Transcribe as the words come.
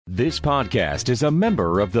This podcast is a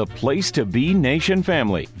member of the Place to Be Nation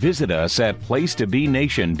family. Visit us at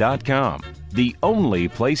placetobenation.com. The only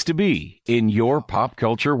place to be in your pop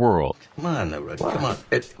culture world. Come on, come on.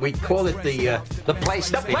 We call it the place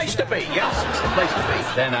to be. The place to be, yes. The place to be.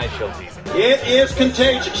 Then I shall be. It is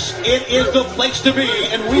contagious. It is the place to be,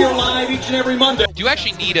 and we are live each and every Monday. Do you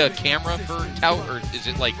actually need a camera for tout, or is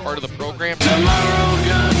it like part of the program? Tomorrow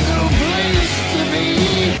got no place to be.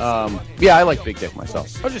 Yeah, I like big dick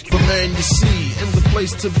myself. I'll just keep man you see in the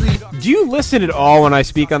place to be. Do you listen at all when I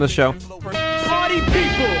speak on the show? Party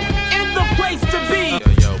people in the place to be.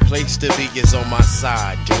 Yo, place to be is on my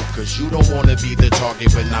side, dude, cause you don't wanna be the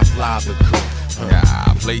target when I fly the coop.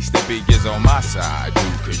 Yeah, place to be is on my side,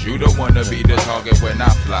 dude, cause you don't wanna be the target when I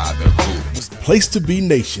fly the coop. Place to Be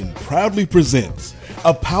Nation proudly presents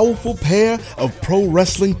a powerful pair of pro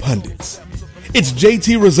wrestling pundits. It's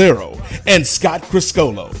JT Rosero and Scott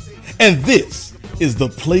Criscolo, and this is the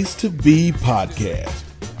Place to Be Podcast.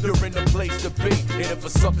 You're in the place to be, and if a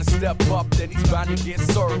something step up, then he's bound to get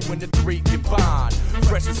served when the three combine.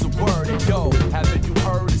 Fresh as a word, and yo, haven't you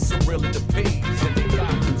heard it's so real in the peas, and they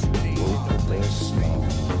got what you need.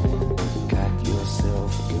 Got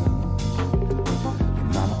yourself a gun. Your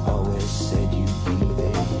mama always said you'd be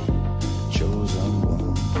the chosen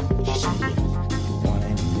one. She said, you're 1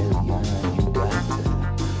 in a million, you got to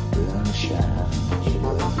burn and shine. You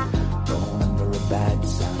were born under a bad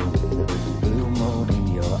sign with a blue moon in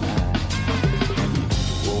your eye. And you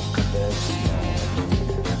woke up this morning,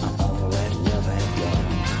 all that love had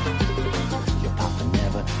gone. Your papa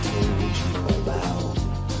never told you about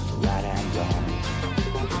right and wrong.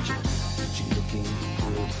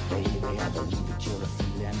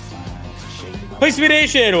 Place to Be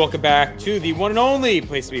Nation, welcome back to the one and only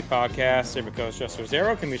Place to Be Podcast. I'm your co-host, Justin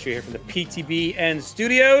Rosero, coming to you here from the PTB and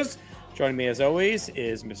studios. Joining me, as always,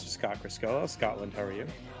 is Mr. Scott Criscolo. Scotland, how are you?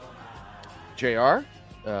 JR,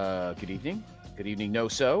 good evening. Good evening,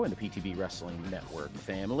 No-So, and the PTB Wrestling Network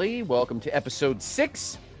family. Welcome to episode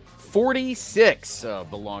 646 of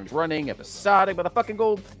the longest-running episodic motherfucking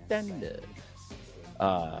gold standard.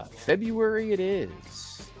 February it is.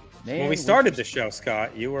 Man, when we started the show,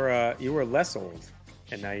 Scott, you were less old,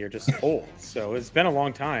 and now you're just old. So it's been a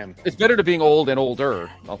long time. It's better to being old and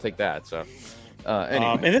older. I'll take that. So,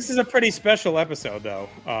 anyway. And this is a pretty special episode, though,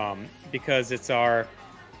 because it's our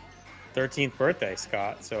 13th birthday,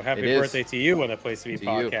 Scott. So happy birthday to you on the Place to Be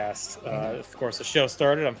Podcast. Of course, the show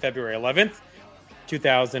started on February 11th,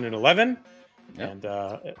 2011. Yep. And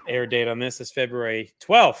air date on this is February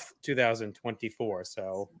 12th, 2024.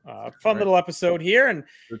 So fun little episode here. And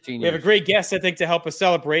we have a great guest, I think, to help us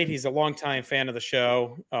celebrate. He's a longtime fan of the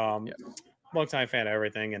show, longtime fan of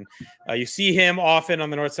everything. And you see him often on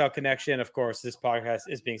the North-South Connection. Of course, this podcast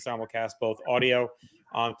is being simulcast both audio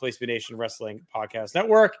on Place to Be Nation Wrestling Podcast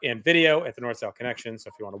Network and video at the North-South Connection. So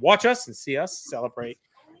if you want to watch us and see us celebrate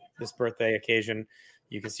this birthday occasion,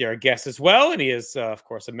 you can see our guest as well, and he is, of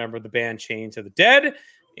course, a member of the band Chained to the Dead,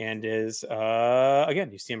 and is,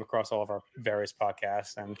 again, you see him across all of our various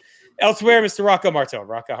podcasts and elsewhere, Mr. Rocco Martone.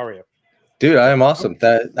 Rocco, how are you? Dude, I am awesome.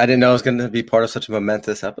 I didn't know I was going to be part of such a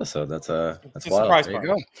momentous episode. That's wild. Surprise there you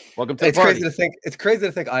party. go. Welcome to the party. It's crazy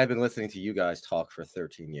to think I've been listening to you guys talk for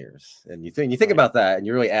 13 years, and you think about that, and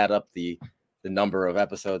you really add up the number of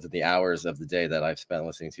episodes and the hours of the day that I've spent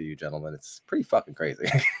listening to you gentlemen. It's pretty fucking crazy.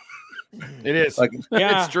 It is.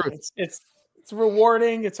 Yeah, it's true. It's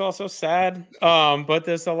rewarding. It's also sad. But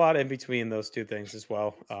there's a lot in between those two things as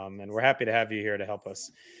well. And we're happy to have you here to help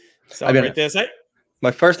us celebrate this.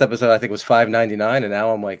 My first episode, I think, was $5.99, and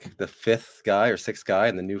now I'm like the fifth guy or sixth guy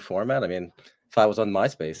in the new format. I mean, if I was on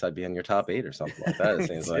MySpace, I'd be in your top 8 or something like that. It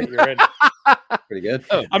seems like you're in. Pretty good.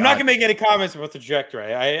 I'm not gonna make any comments about the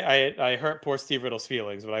trajectory. I hurt poor Steve Riddle's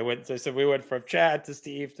feelings, but I said we went from Chad to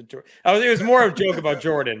Steve to Jordan. It was more of a joke about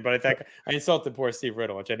Jordan, but I think I insulted poor Steve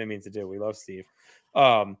Riddle, which I didn't mean to do. We love Steve.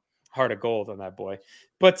 Heart of gold on that boy.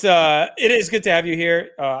 But it is good to have you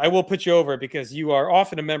here. I will put you over because you are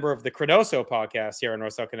often a member of the Cronoso podcast here on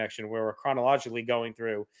North-South Connection, where we're chronologically going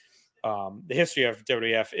through the history of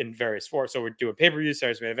WWF in various forms. So we're doing pay-per-views,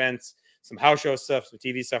 Saturday events, some house show stuff, some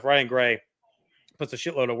TV stuff. Ryan Gray puts a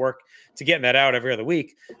shitload of work to getting that out every other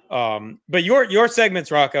week. But your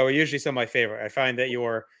segments, Rocco, are usually some of my favorite. I find that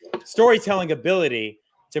your storytelling ability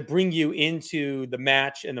to bring you into the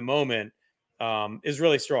match and the moment is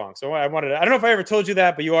really strong. So I don't know if I ever told you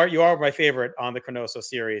that, but you are my favorite on the Cronoso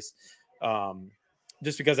series.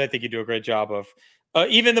 Just because I think you do a great job of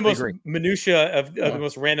even the most minutia of the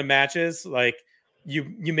most random matches. Like you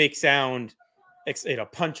make sound,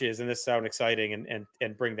 punches and this sound exciting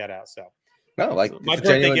and bring that out. So No, like my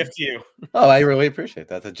birthday gift to you. Oh, I really appreciate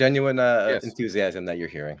that. It's a genuine Yes. enthusiasm that you're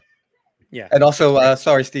hearing. Yeah. And also,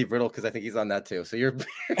 sorry, Steve Riddle, because I think he's on that too. So you're.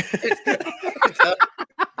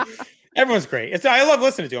 Everyone's great. I love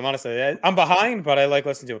listening to him. Honestly, I'm behind, but I like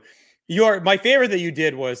listening to him. My favorite that you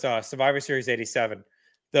did was Survivor Series '87,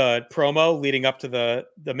 the promo leading up to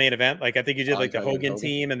the main event. Like I think you did like the Hogan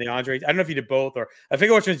team and the Andre. I don't know if you did both, or I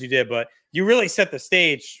forget which ones you did, but you really set the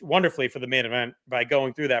stage wonderfully for the main event by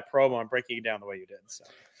going through that promo and breaking it down the way you did. So,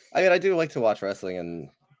 I mean, I do like to watch wrestling and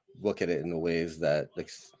look at it in ways that like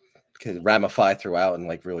can ramify throughout and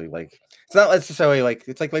like really like it's not necessarily like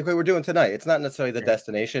it's like what we're doing tonight. It's not necessarily the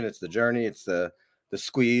destination, it's the journey, it's the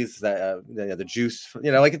squeeze, that the juice,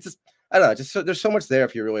 like it's just I don't know, just there's so much there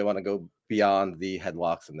if you really want to go beyond the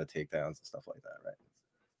headlocks and the takedowns and stuff like that, right?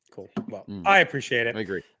 Cool. Well, I appreciate it. I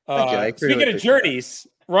agree. Speaking of journeys,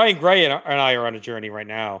 Ryan Gray and I are on a journey right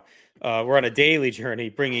now. We're on a daily journey,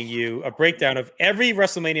 bringing you a breakdown of every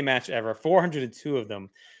WrestleMania match ever, 402 of them.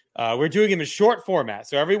 We're doing them in short format,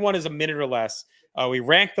 so every one is a minute or less. We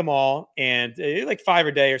rank them all, and like 5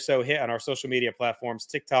 a day or so hit on our social media platforms: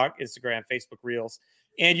 TikTok, Instagram, Facebook Reels,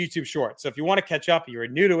 and YouTube Shorts. So if you want to catch up, you're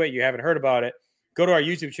new to it, you haven't heard about it, go to our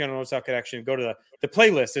YouTube channel, No Sell Connection. Go to the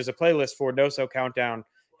playlist. There's a playlist for No Sell Countdown,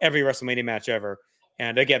 every WrestleMania match ever.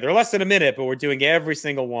 And again, they're less than a minute, but we're doing every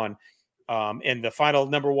single one. And the final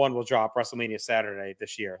number one will drop WrestleMania Saturday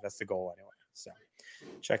this year. That's the goal anyway. So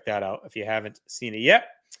check that out if you haven't seen it yet.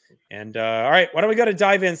 And all right, why don't we go to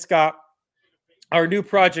dive in, Scott? Our new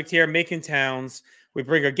project here, Making Towns. We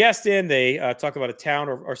bring a guest in. They talk about a town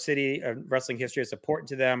or city of wrestling history that's important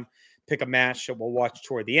to them. Pick a match that we'll watch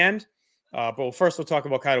toward the end. But first, we'll talk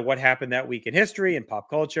about kind of what happened that week in history and pop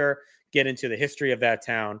culture, get into the history of that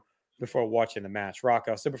town before watching the match.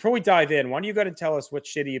 Rocco, so before we dive in, why don't you go ahead and tell us what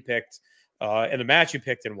city you picked and the match you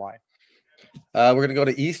picked and why? We're going to go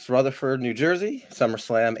to East Rutherford, New Jersey,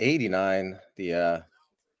 SummerSlam 89, the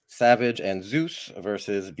Savage and Zeus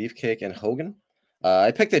versus Beefcake and Hogan.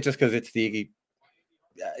 I picked it just because it's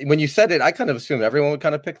when you said it, I kind of assumed everyone would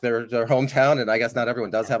kind of pick their hometown, and I guess not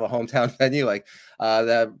everyone does have a hometown venue. Like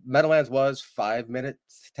the Meadowlands was 5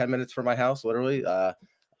 minutes, 10 minutes from my house, literally.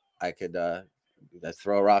 I could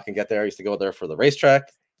throw a rock and get there. I used to go there for the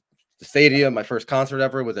racetrack. The stadium, my first concert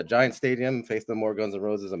ever was at Giant Stadium, faced the more Guns N'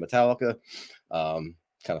 Roses and Metallica.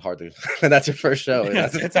 Kind of hard to, and that's your first show.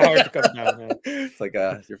 It's hard to come down, man. It's like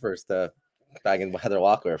your first bagging Heather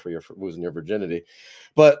Locklear for your losing your virginity.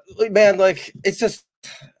 But man, like it's just,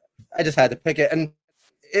 I just had to pick it, and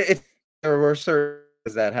there were certain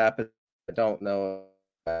things that happened. I don't know.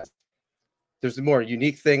 There's more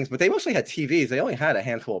unique things, but they mostly had TVs. They only had a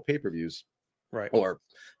handful of pay-per-views, right, or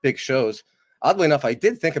big shows. Oddly enough, I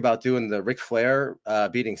did think about doing the Ric Flair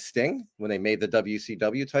beating Sting when they made the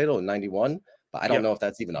WCW title in '91, but I don't know if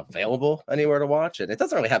that's even available anywhere to watch. And it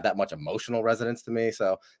doesn't really have that much emotional resonance to me,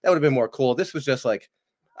 so that would have been more cool. This was just like,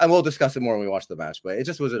 I will discuss it more when we watch the match, but it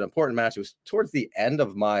just was an important match. It was towards the end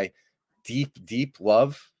of my deep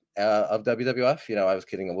love of WWF. I was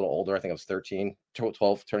getting a little older. I think I was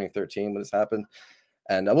 12, turning 13 when this happened.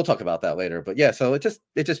 And we'll talk about that later. But yeah, so it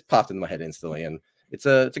just popped in my head instantly. And it's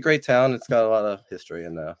a great town. It's got a lot of history,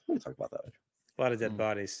 and we'll talk about that later. A lot of dead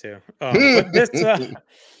bodies too. But this,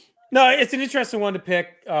 no, it's an interesting one to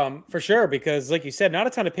pick for sure, because like you said, not a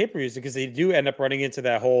ton of pay-per-views, because they do end up running into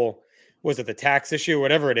that whole, was it the tax issue,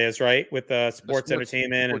 whatever it is, right? With the sports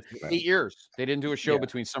entertainment. 8 years. They didn't do a show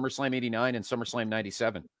between SummerSlam 89 and SummerSlam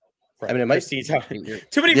 97. Right. I mean, it might be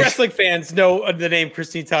too many wrestling fans know the name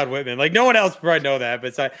Christine Todd Whitman. Like no one else probably know that,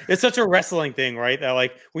 but it's such a wrestling thing, right? That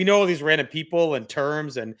like we know all these random people and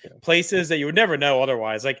terms and places that you would never know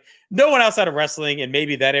otherwise. Like no one outside of wrestling and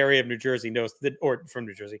maybe that area of New Jersey knows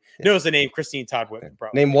knows the name Christine Todd Whitman.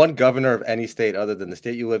 Probably. Name one governor of any state other than the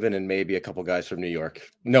state you live in, and maybe a couple guys from New York.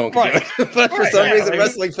 No one can do it. But for some reason,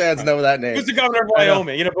 wrestling fans know that name. Who's the governor of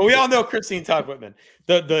Wyoming? But we all know Christine Todd Whitman,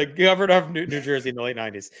 the governor of New Jersey in the late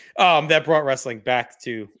 '90s. That brought wrestling back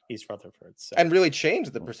to East Rutherford, and really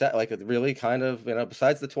changed the percent. Like it really kind of,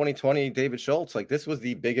 besides the 2020 David Schultz, like this was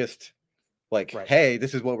the biggest, hey,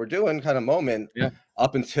 this is what we're doing kind of moment.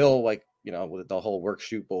 Up until with the whole work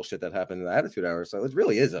shoot bullshit that happened in the Attitude Era. So it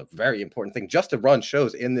really is a very important thing just to run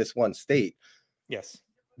shows in this one state. Yes,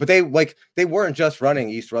 but they weren't just running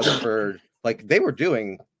East Rutherford. Like they were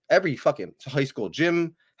doing every fucking high school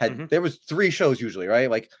gym. There was 3 shows usually, right?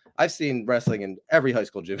 Like I've seen wrestling in every high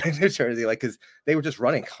school gym in New Jersey, like because they were just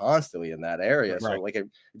running constantly in that area. Right. So like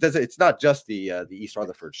it's not just the East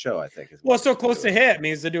Rutherford show, I think. Well, it's so close to hit. It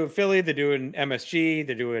means they're doing Philly, they're doing MSG,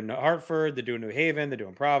 they're doing Hartford, they're doing New Haven, they're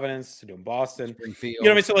doing Providence, they're doing Boston. Springfield. You know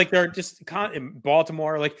what I mean? So like they're just in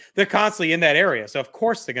Baltimore, like they're constantly in that area. So of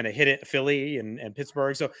course they're going to hit it, Philly and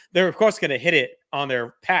Pittsburgh. So they're of course going to hit it on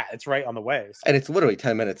their path. It's right on the way. So. And it's literally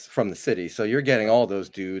 10 minutes from the city. So you're getting all those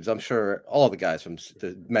dudes. I'm sure all the guys from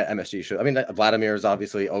the MSG show. I mean, Vladimir is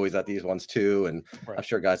obviously always at these ones too. And I'm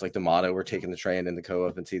sure guys like D'Amato were taking the train into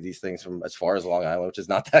Co-op and see these things from as far as Long Island, which is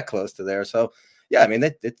not that close to there. So yeah, I mean,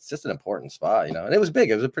 it's just an important spot, you know, and it was big.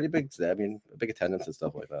 It was a pretty big, I mean, a big attendance and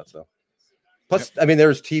stuff like that. So plus, I mean,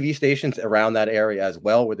 there's TV stations around that area as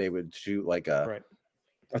well, where they would shoot like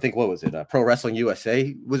I think, what was it? Pro Wrestling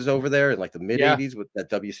USA was over there in like the mid 80s with that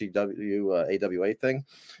WCW AWA thing.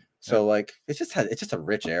 So like, it's just a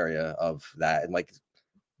rich area of that. And like,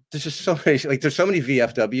 there's just so many, like there's so many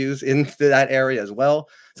VFWs into that area as well.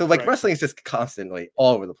 So like wrestling is just constantly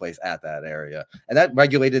all over the place at that area. And that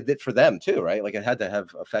regulated it for them too, right? Like it had to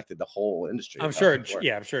have affected the whole industry. I'm sure.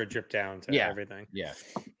 I'm sure it dripped down to everything. Yeah.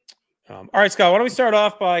 All right, Scott, why don't we start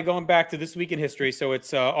off by going back to this week in history? So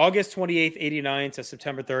it's August 28th, 89 to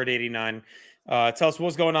September 3rd, 89. Tell us what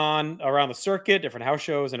was going on around the circuit, different house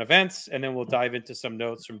shows and events, and then we'll dive into some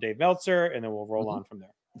notes from Dave Meltzer, and then we'll roll on from there.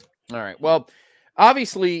 All right. Well,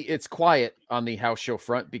 obviously it's quiet on the house show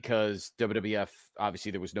front because WWF,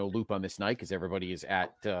 obviously there was no loop on this night because everybody is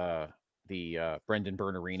at the Brendan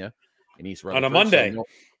Byrne Arena in East Rutherford. On a Monday. So,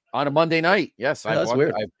 on a Monday night. Yes. That's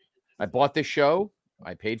weird. I bought this show.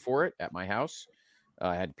 I paid for it at my house.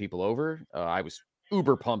 I had people over. I was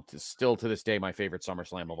uber pumped. It's still to this day my favorite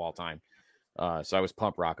SummerSlam of all time. So I was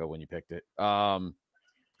pumped, Rocco, when you picked it.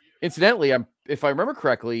 Incidentally, if I remember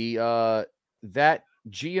correctly, that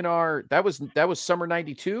GNR that was summer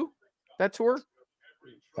 '92. That tour.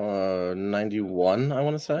 91, I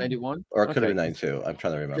want to say 91, or it could have been 92. I'm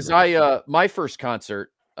trying to remember. Because my first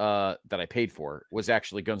concert that I paid for was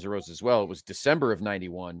actually Guns N' Roses as well. It was December of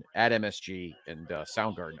 '91 at MSG, and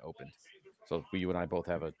Soundgarden opened. So you and I both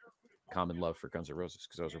have a common love for Guns N' Roses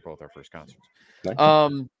because those were both our first concerts.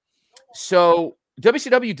 So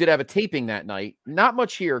WCW did have a taping that night. Not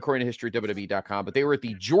much here, according to history.wwe.com, but they were at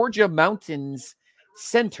the Georgia Mountains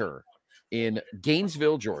Center in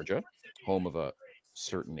Gainesville, Georgia, home of a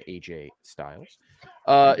certain AJ Styles.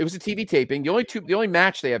 It was a TV taping. The only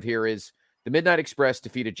match they have here is the Midnight Express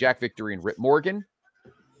defeated Jack Victory and Rip Morgan.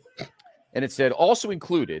 And it said also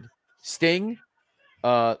included Sting,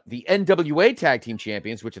 the NWA Tag Team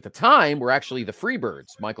Champions, which at the time were actually the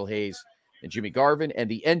Freebirds, Michael Hayes and Jimmy Garvin, and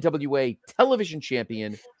the NWA Television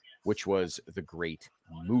Champion, which was the Great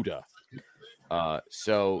Muta.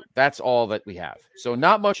 So that's all that we have. So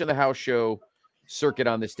not much on the house show circuit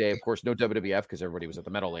on this day. Of course, no WWF because everybody was at the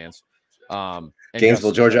Meadowlands.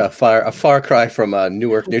 Gainesville, Georgia, a far cry from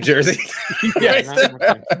Newark, New Jersey. Yeah,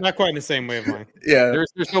 not quite in the same wavelength. Yeah,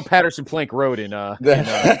 there's no Patterson Plank Road in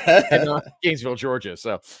Gainesville, Georgia.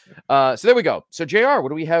 So there we go. So JR, what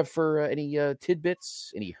do we have for any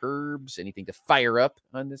tidbits, any herbs, anything to fire up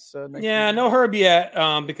on this? No herb yet,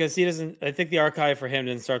 because he doesn't. I think the archive for him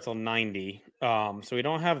didn't start till 90. So we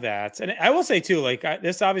don't have that. And I will say too, like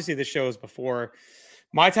this obviously the show is before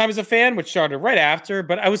my time as a fan, which started right after,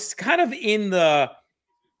 but I was kind of in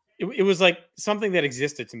it was like something that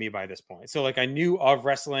existed to me by this point. So like I knew of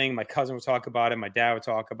wrestling. My cousin would talk about it. My dad would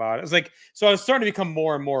talk about it. It was like, so I was starting to become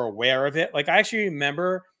more and more aware of it. Like I actually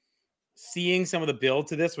remember seeing some of the build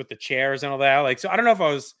to this with the chairs and all that. Like, so I don't know if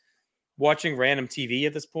I was watching random TV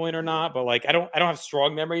at this point or not, but like, I don't have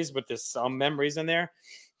strong memories, but there's some memories in there.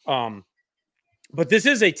 But this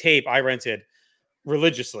is a tape I rented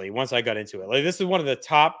religiously once I got into it. Like this is one of the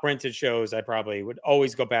top rented shows I probably would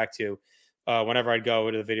always go back to whenever I'd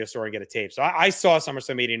go to the video store and get a tape. So I saw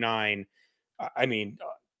SummerSlam 89. I mean,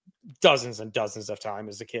 dozens and dozens of times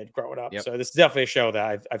as a kid growing up. Yep. So this is definitely a show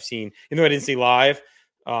that I've seen, even though I didn't see live.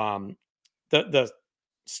 The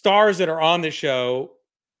stars that are on the show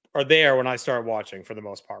are there when I start watching for the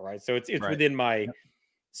most part, right? So it's right within my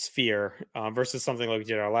sphere versus something like we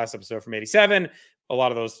did in our last episode from 87. A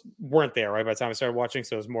lot of those weren't there, right? By the time I started watching,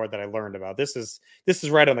 so it was more that I learned about. This is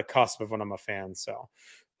right on the cusp of when I'm a fan. So,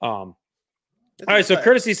 all right. So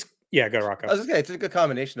courtesy, go Rocco. I was just saying, it's a good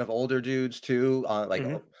combination of older dudes too. Like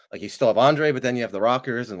you still have Andre, but then you have the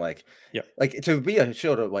Rockers, and like to be a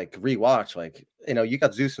show to like rewatch. Like you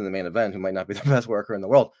got Zeus in the main event, who might not be the best worker in the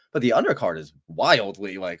world, but the undercard is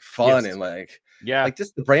wildly like fun and like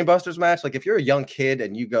just the Brainbusters match. Like if you're a young kid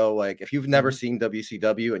and you go like if you've never seen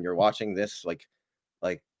WCW and you're watching this, like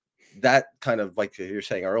that kind of like you're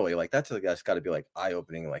saying earlier, like that's got to be like eye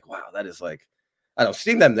opening. Like, wow, that is like, I don't know,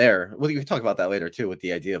 seeing them there. Well, you can talk about that later too, with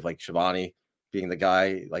the idea of like Shivani being the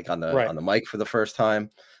guy like on the mic for the first time,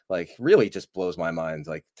 like really just blows my mind.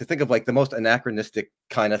 Like to think of like the most anachronistic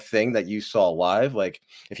kind of thing that you saw live. Like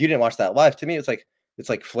if you didn't watch that live, to me, it's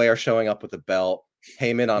like Flair showing up with the belt,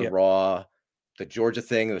 Heyman on Raw, the Georgia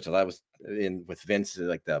thing, which I was in with Vince,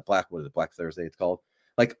 like the Black Thursday, it's called.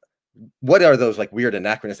 Like, what are those like weird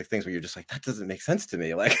anachronistic things where you're just like, that doesn't make sense to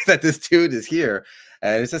me, like that this dude is here?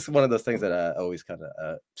 And it's just one of those things that always kind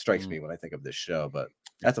of strikes me when I think of this show. But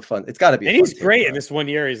that's it's got to be. And he's great in this 1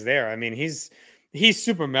 year he's there. I mean, he's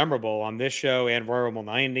super memorable on this show and Royal Rumble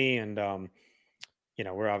 90, and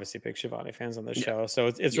we're obviously big Shivani fans on this show, so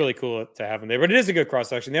it's really cool to have him there. But it is a good cross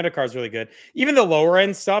section. The undercard is really good. Even the lower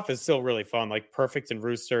end stuff is still really fun. Like Perfect and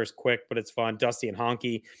Rooster is quick, but it's fun. Dusty and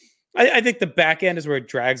Honky. I think the back end is where it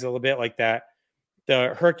drags a little bit, like that.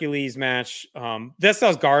 The Hercules match, that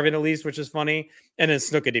sells Garvin at least, which is funny. And then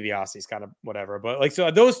Snuka DiBiase is kind of whatever. But like, so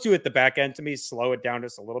those two at the back end to me slow it down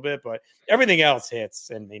just a little bit, but everything else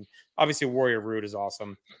hits. And I mean, obviously Warrior Rude is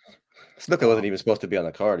awesome. Snuka wasn't even supposed to be on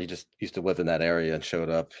the card. He just used to live in that area and showed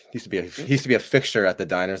up. He used to be a fixture at the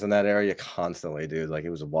diners in that area constantly, dude. Like it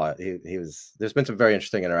was a wild. He was. There's been some very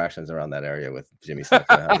interesting interactions around that area with Jimmy Snuka.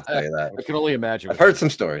 I have to tell you that. I can only imagine. I've heard some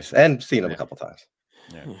stories and seen him a couple times.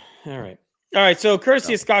 Yeah. All right. So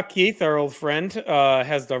courtesy of Scott Keith, our old friend,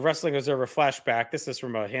 has the Wrestling Observer flashback. This is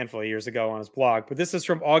from a handful of years ago on his blog, but this is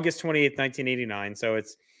from August 28th, 1989. So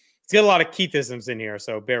it's got a lot of Keithisms in here,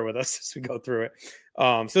 so bear with us as we go through it.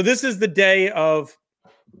 So this is the day of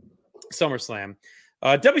SummerSlam.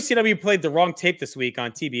 WCW played the wrong tape this week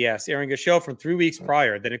on TBS, airing a show from 3 weeks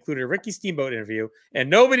prior that included a Ricky Steamboat interview, and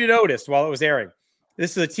nobody noticed while it was airing.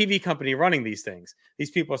 This is a TV company running these things.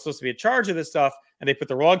 These people are supposed to be in charge of this stuff, and they put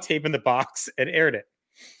the wrong tape in the box and aired it.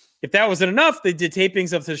 If that wasn't enough, they did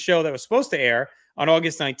tapings of the show that was supposed to air on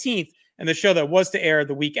August 19th and the show that was to air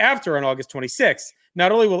the week after on August 26th.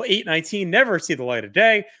 Not only will 819 never see the light of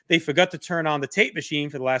day, they forgot to turn on the tape machine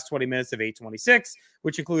for the last 20 minutes of 826,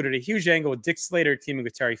 which included a huge angle with Dick Slater teaming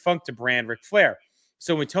with Terry Funk to brand Ric Flair.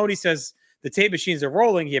 So when Tony says the tape machines are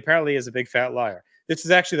rolling, he apparently is a big fat liar. This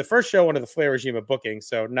is actually the first show under the Flair regime of booking,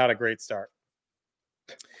 so not a great start.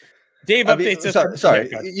 Dave updates us. Sorry,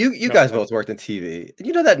 you guys both worked in TV.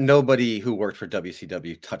 You know that nobody who worked for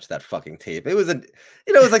WCW touched that fucking tape. It was it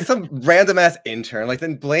was like some random ass intern. Like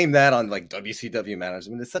then blame that on like WCW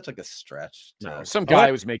management. It's such like a stretch. No, some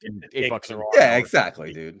guy was making $8 a hour. Yeah,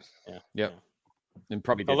 exactly, dude. Yeah. And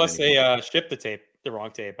probably unless they shipped the wrong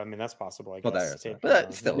tape. I mean, that's possible. I guess.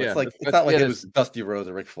 But still, it's like it's not like it was Dusty Rhodes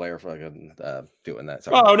or Ric Flair fucking doing that.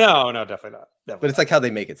 Sorry. Oh no, definitely not. But it's like how they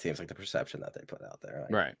make it seem. It's like the perception that they put out there.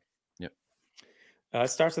 Right. Yep. It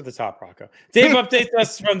starts at the top, Rocco. Dave updates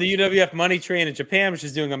us from the UWF Money Train in Japan, which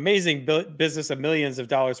is doing amazing business of millions of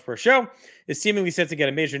dollars per show. Is seemingly set to get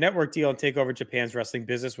a major network deal and take over Japan's wrestling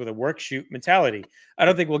business with a work-shoot mentality. I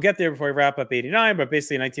don't think we'll get there before we wrap up 89, but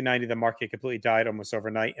basically in 1990, the market completely died almost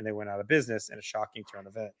overnight, and they went out of business in a shocking turn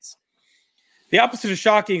of events. The opposite of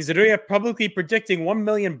shocking is that we are publicly predicting 1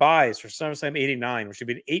 million buys for SummerSlam 89, which would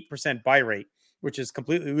be an 8% buy rate, which is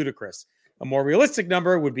completely ludicrous. A more realistic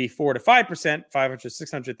number would be 4 to 5%,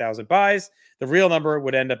 600,000 buys. The real number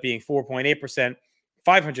would end up being 4.8%,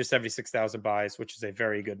 576,000 buys, which is a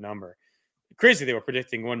very good number. Crazy they were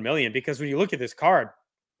predicting 1 million because when you look at this card,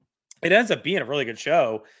 it ends up being a really good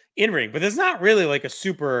show in ring, but there's not really like a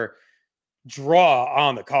super draw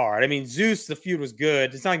on the card. I mean, Zeus, the feud was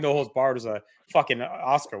good. It's not like No Holds Barred was a fucking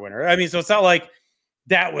Oscar winner. I mean, so it's not like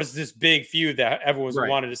that was this big feud that everyone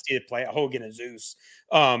wanted to see it play out, Hogan and Zeus.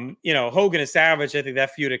 Hogan and Savage, I think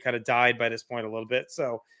that feud had kind of died by this point a little bit.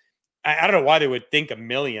 So I don't know why they would think 1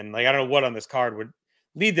 million. Like, I don't know what on this card would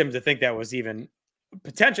lead them to think that was even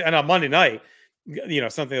potential. And on Monday night,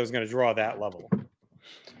 something that was going to draw that level.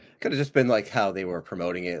 Could have just been like how they were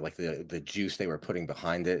promoting it, like the juice they were putting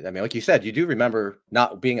behind it. I mean, like you said, you do remember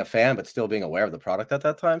not being a fan, but still being aware of the product at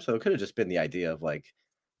that time. So it could have just been the idea of like,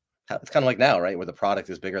 it's kind of like now, right? Where the product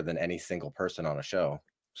is bigger than any single person on a show.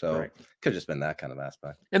 So it could have just been that kind of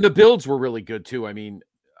aspect. And the builds were really good too. I mean,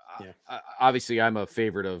 obviously I'm a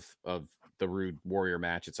favorite of the Rude Warrior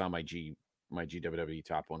match. It's on my GWW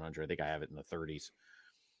top 100. I think I have it in the 30s.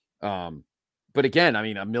 But again, I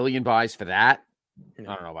mean, 1 million buys for that. I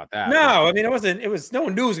don't know about that. No, I mean, no one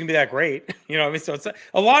knew it was gonna be that great. I mean, so it's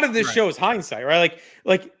a lot of this show is hindsight, right?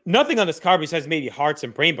 Like nothing on this card besides maybe Hearts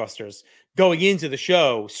and Brainbusters going into the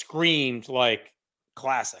show screamed like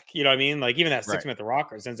classic. You know what I mean? Like even that 6 minute The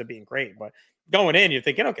Rockers ends up being great, but going in, you're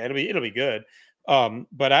thinking, okay, it'll be good.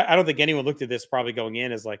 But I don't think anyone looked at this probably going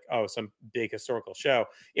in as like, oh, some big historical show.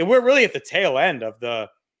 And we're really at the tail end of the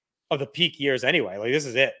peak years anyway. Like this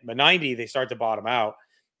is it. But 90, they start to bottom out.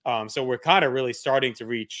 So we're kind of really starting to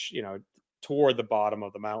reach, toward the bottom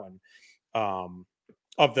of the mountain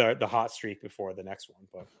of the hot streak before the next one.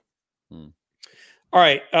 But all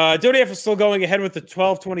right, WWF is still going ahead with the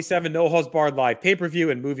 12/27 No Holds Barred live pay-per-view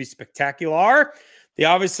and movie spectacular. They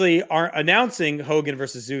obviously aren't announcing Hogan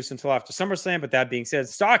versus Zeus until after SummerSlam, but that being said,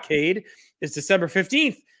 Starrcade is December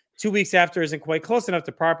 15th. 2 weeks after isn't quite close enough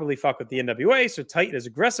to properly fuck with the NWA, so Titan is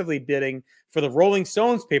aggressively bidding for the Rolling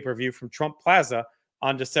Stones pay-per-view from Trump Plaza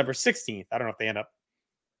on December 16th. I don't know if they end up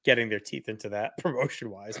getting their teeth into that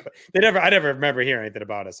promotion-wise, but I never remember hearing anything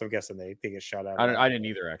about it, so I'm guessing they get shut out. I didn't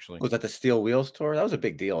either, actually. Was that the Steel Wheels tour? That was a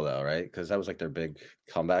big deal, though, right? Because that was like their big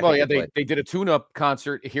comeback. Well, yeah, they did a tune-up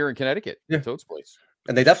concert here in Connecticut, Toad's Place.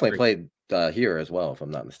 And they definitely played here as well, if I'm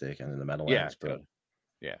not mistaken, in the Meadowlands.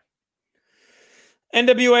 Yeah.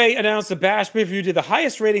 NWA announced the Bash pay-per-view did the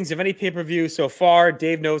highest ratings of any pay-per-view so far.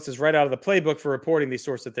 Dave Notes is right out of the playbook for reporting these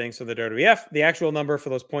sorts of things. So the WWF, the actual number for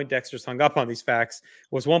those Poindexters hung up on these facts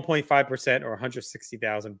was 1.5% or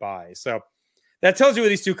 160,000 buys. So that tells you where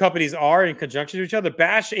these two companies are in conjunction to each other.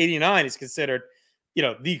 Bash 89 is considered,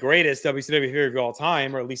 the greatest WCW pay-per-view of all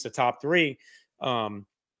time, or at least a top three.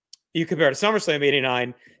 You compare to SummerSlam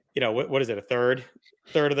 89, what is it, a third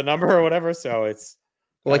of the number or whatever? So it's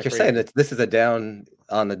like you're saying, this is a down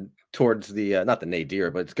on towards the not the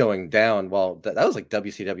nadir, but it's going down. Well, that was like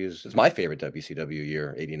WCW's. It's my favorite WCW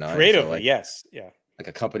year, 89. Creatively, so yes, yeah. Like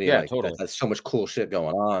a company totally. that has so much cool shit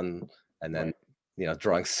going on, and then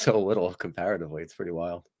drawing so little comparatively. It's pretty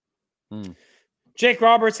wild. Jake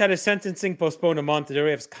Roberts had his sentencing postponed a month. The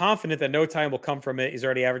WWF is confident that no time will come from it. He's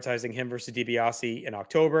already advertising him versus DiBiase in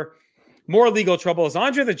October. More legal trouble as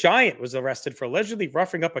Andre the Giant was arrested for allegedly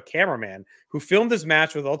roughing up a cameraman who filmed his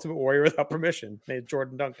match with Ultimate Warrior without permission,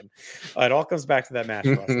 Jordan Duncan. It all comes back to that match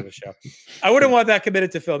for us in the show. I wouldn't want that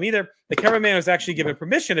committed to film either. The cameraman was actually given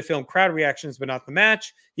permission to film crowd reactions, but not the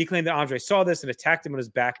match. He claimed that Andre saw this and attacked him when his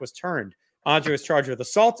back was turned. Andre was charged with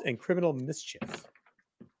assault and criminal mischief.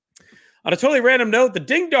 On a totally random note, the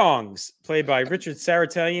Ding Dongs, played by Richard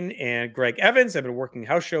Saratine and Greg Evans, have been working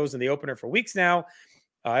house shows in the opener for weeks now.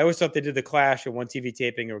 I always thought they did the Clash in one TV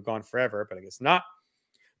taping and were gone forever, but I guess not.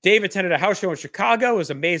 Dave attended a house show in Chicago,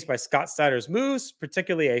 was amazed by Scott Steiner's moves,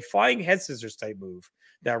 particularly a flying head scissors type move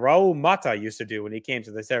that Raul Mata used to do when he came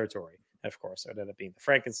to the territory. And of course, it ended up being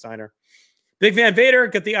the Frankensteiner. Big Van Vader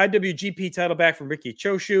got the IWGP title back from Ricky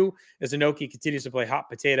Choshu as Inoki continues to play hot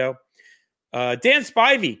potato. Dan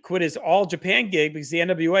Spivey quit his All Japan gig because the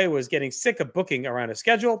NWA was getting sick of booking around his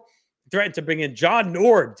schedule. Threatened to bring in John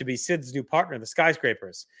Nord to be Sid's new partner in the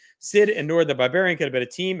Skyscrapers. Sid and Nord the Barbarian could have been a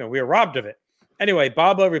team, and we were robbed of it. Anyway,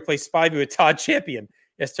 Baba replaced Spivey with Todd Champion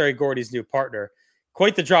as Terry Gordy's new partner.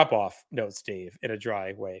 Quite the drop-off, notes Dave, in a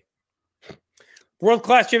dry way. World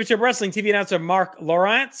Class Championship Wrestling TV announcer Mark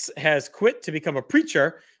Lawrence has quit to become a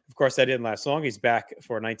preacher. Of course, that didn't last long. He's back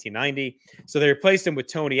for 1990. So they replaced him with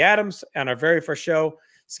Tony Adams. On our very first show,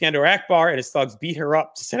 Skandor Akbar and his thugs beat her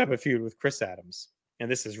up to set up a feud with Chris Adams. And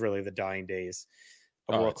this is really the dying days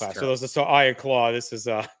of World Class. So those are Iron Claw. This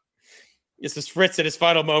is Fritz at his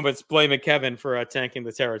final moments blaming Kevin for tanking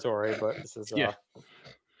the territory. But this is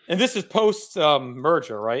and this is post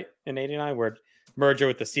merger, right? In 89, where merger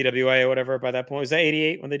with the CWA or whatever. By that point, was that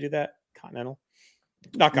 88 when they do that? Continental.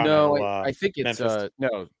 Not Continental. No, I think it's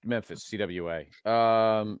Memphis CWA.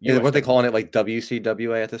 What they calling it, like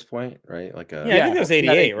WCWA at this point, right? Like I think it was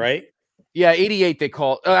 88, right? Yeah, 88 they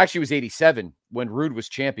called. Actually, it was 87 when Rude was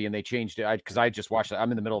champion. They changed it because I just watched it. I'm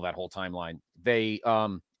in the middle of that whole timeline. They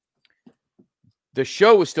the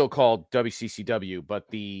show was still called WCCW, but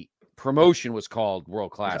the promotion was called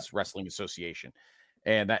World Class Wrestling Association.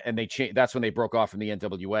 And that's when they broke off from the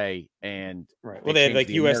NWA and Well, they had like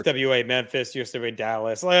USWA Memphis, USWA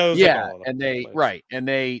Dallas. And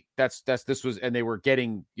they were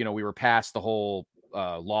getting, we were past the whole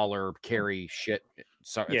Lawler Carey shit.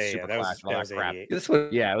 That was crap. This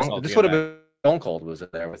would have been Stone Cold was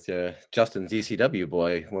there with Justin's ECW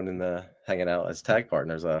boy, hanging out as tag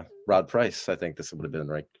partners. Rod Price, I think this would have been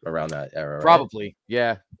right around that era. Right? Probably,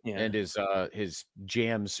 yeah. And his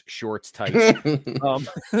jams shorts tights.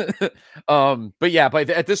 But yeah,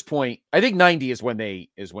 at this point, I think 90 is when they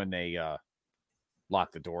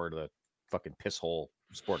lock the door to the fucking piss hole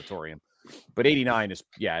sportatorium. But 89 is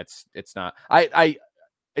it's not.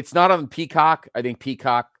 It's not on Peacock. I think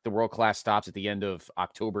Peacock, the World Class stops at the end of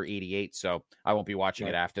October 88, so I won't be watching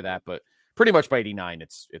it after that. But pretty much by 89,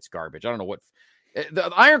 it's garbage. I don't know what the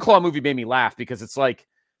Iron Claw movie made me laugh because it's like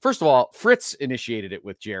First of all, Fritz initiated it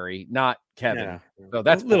with Jerry, not Kevin. Yeah. So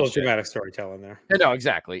that's a little bullshit. dramatic storytelling there. No,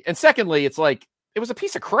 exactly. And secondly, it's like it was a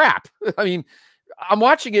piece of crap. I mean, I'm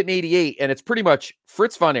watching it in 88, and it's pretty much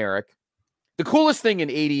Fritz von Erich. The coolest thing in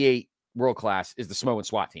 88 World Class is the Samoan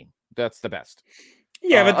SWAT team. That's the best.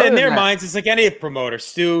 Yeah, but in their minds, it's like any promoter.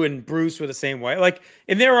 Stu and Bruce were the same way. Like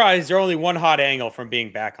in their eyes, they're only one hot angle from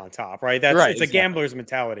being back on top, right? It's exactly. A gambler's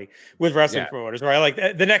mentality with wrestling promoters, right?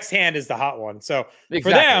 Like the next hand is the hot one. So for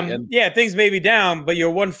them, things may be down, but you're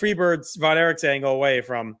one Freebirds Von Erich's angle away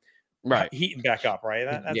from heating back up, right?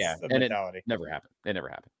 That's the mentality. It never happened. It never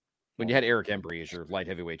happened. When you had Eric Embry as your light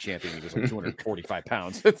heavyweight champion, he was like 245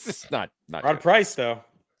 pounds. It's just not Rod Price, though.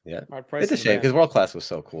 Yeah, it's a shame because World Class was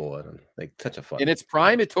so cool and like such a fun. In its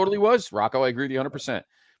prime, it totally was. Rocco, I agree with you 100%.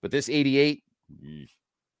 But this 88,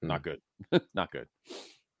 not good. Not good.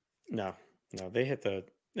 No, they hit the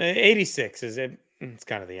 86. It's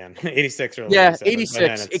kind of the end. 86 or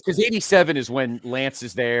 86 because 87 is when Lance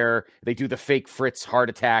is there. They do the fake Fritz heart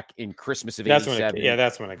attack in Christmas of 87.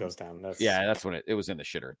 That's when it goes down. That's when it was in the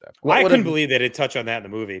shitter at that point. I couldn't believe they didn't touch on that in the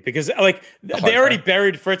movie because like they already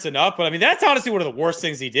buried Fritz enough. But I mean, that's honestly one of the worst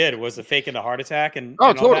things he did was the faking the heart attack and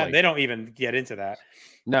totally. That. They don't even get into that.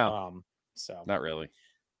 No, so not really.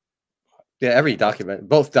 Yeah,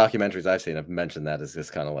 both documentaries I've seen have mentioned that as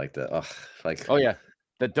just kind of like the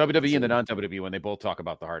WWE and the non-WWE when they both talk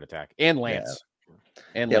about the heart attack and Lance.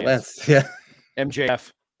 Lance.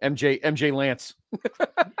 MJF. MJ Lance.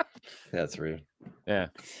 That's rude. Yeah.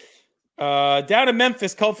 Down in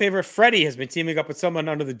Memphis, cult favorite Freddie has been teaming up with someone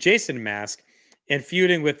under the Jason mask and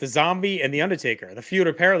feuding with the Zombie and the Undertaker. The feud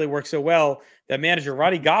apparently works so well that manager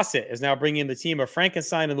Roddy Gossett is now bringing the team of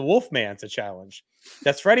Frankenstein and the Wolfman to challenge.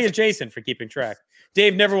 That's Freddie and Jason for keeping track.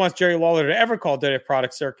 Dave never wants Jerry Lawler to ever call WWF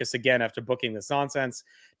Product Circus again after booking this nonsense.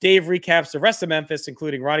 Dave recaps the rest of Memphis,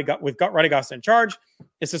 including Roddy Gossett in charge.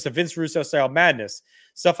 It's just a Vince Russo-style madness.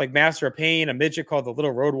 Stuff like Master of Pain, a midget called the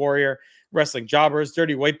Little Road Warrior, wrestling jobbers,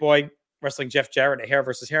 Dirty White Boy, wrestling Jeff Jarrett in a hair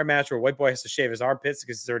versus hair match where White Boy has to shave his armpits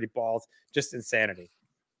because he's already bald. Just insanity.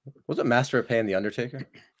 Was it Master of Pain, the Undertaker?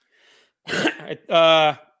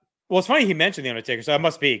 Well, it's funny he mentioned the Undertaker, so it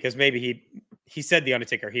must be because maybe he said the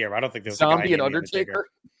Undertaker here. I don't think there was Zombie and Undertaker.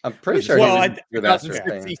 I'm pretty sure. Well,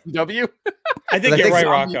 ECW. I think you're right,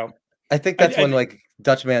 Rocco. I think that's when like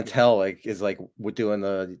Dutch Mantel is doing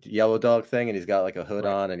the yellow dog thing, and he's got like a hood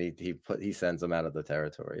on, and he sends them out of the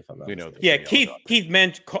territory. If I'm not mistaken. Yeah,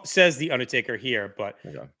 Keith says the Undertaker here, but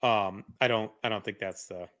I don't think that's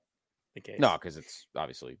the case. No, because it's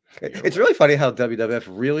obviously it's really funny how WWF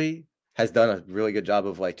really has done a really good job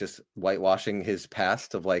of like just whitewashing his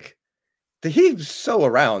past of like he was so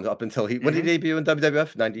around up until when did he debut in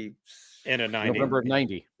WWF? 90 November of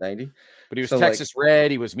 90. But he was So, Texas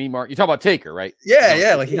Red. He was Mean Mark. You talk about Taker, right?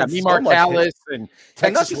 Yeah, like he had Mean so Mark much Dallas and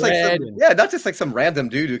Texas Red. Not just like some random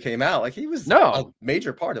dude who came out. Like he was a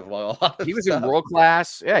major part of a lot of he was stuff. in World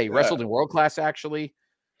Class. Yeah, he wrestled in World Class actually.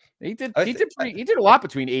 He did a lot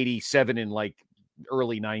between 87 and like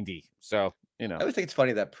early 90. So I always think it's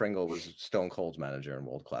funny that Pringle was Stone Cold's manager in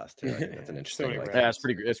World Class too. I think that's an interesting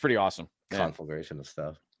it's pretty awesome. Conflagration of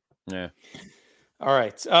stuff. Yeah. All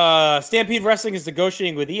right. Stampede Wrestling is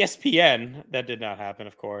negotiating with ESPN. That did not happen,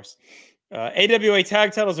 of course. AWA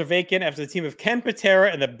tag titles are vacant after the team of Ken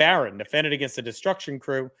Patera and the Baron defended against the Destruction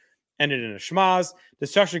Crew, ended in a schmaz.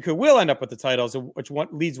 Destruction Crew will end up with the titles, which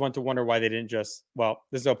leads one to wonder why they didn't just,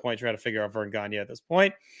 there's no point trying to figure out Vern Gagne at this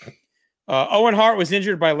point. Owen Hart was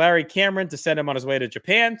injured by Larry Cameron to send him on his way to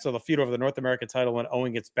Japan. So the feud over the North American title when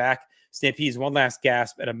Owen gets back. Stampede's one last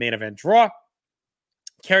gasp at a main event draw.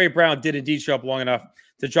 Kerry Brown did indeed show up long enough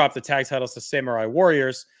to drop the tag titles to Samurai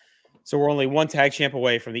Warriors. So we're only one tag champ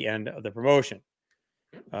away from the end of the promotion.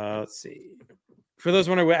 Let's see. For those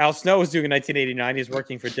wondering what Al Snow was doing in 1989, he's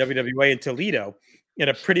working for WWA in Toledo in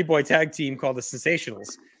a pretty boy tag team called the Sensationals.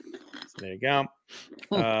 So there you go.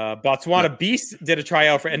 Botswana Beast did a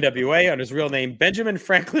tryout for NWA on his real name, Benjamin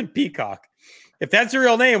Franklin Peacock. If that's your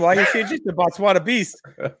real name, why you change it to Botswana Beast?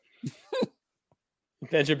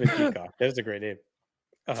 Benjamin Peacock. That is a great name.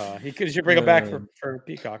 He should bring him back for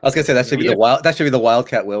Peacock. I was gonna say that should be the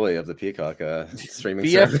Wildcat Willie of the Peacock streaming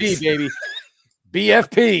BFP service.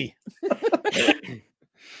 Baby.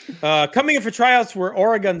 BFP. Coming in for tryouts were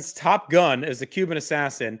Oregon's Top Gun as the Cuban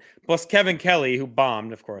assassin, plus Kevin Kelly, who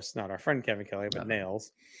bombed, of course, not our friend Kevin Kelly, but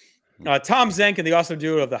Nails. Tom Zenk and the awesome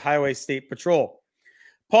duo of the Highway State Patrol.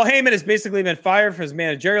 Paul Heyman has basically been fired from his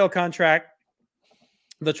managerial contract.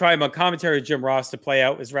 They'll try him on commentary with Jim Ross to play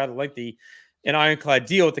out his rather lengthy and ironclad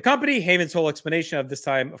deal with the company. Heyman's whole explanation of this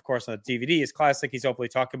time, of course, on the DVD is classic. He's openly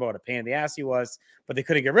talking about what a pain in the ass he was, but they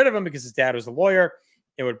couldn't get rid of him because his dad was a lawyer.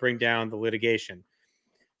 It would bring down the litigation.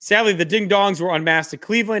 Sadly, the Ding Dongs were unmasked at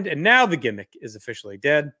Cleveland, and now the gimmick is officially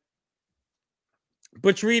dead.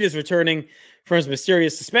 Butch Reed is returning from his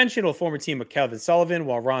mysterious suspension. Will form a team with Calvin Sullivan,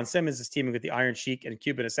 while Ron Simmons is teaming with the Iron Sheik and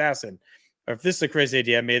Cuban Assassin. Or if this is a crazy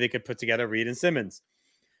idea, maybe they could put together Reed and Simmons.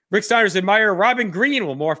 Rick Steiner's admirer Robin Green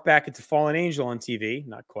will morph back into Fallen Angel on TV.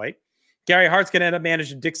 Not quite. Gary Hart's going to end up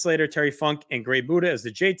managing Dick Slater, Terry Funk, and Grey Buddha as the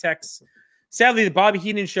J-Techs. Sadly, the Bobby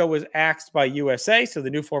Heenan show was axed by USA, so the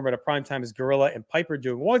new format of primetime is Gorilla and Piper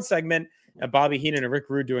doing one segment, and Bobby Heenan and Rick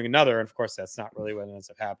Rude doing another. And of course, that's not really what ends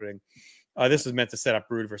up happening. This was meant to set up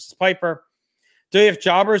Rude versus Piper. WWF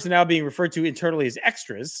jobbers are now being referred to internally as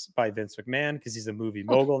extras by Vince McMahon because he's a movie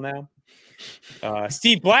mogul now.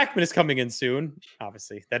 Steve Blackman is coming in soon.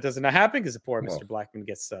 Obviously, that doesn't happen because the poor Mr. Blackman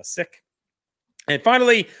gets sick. And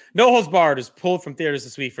finally, No Holds Barred is pulled from theaters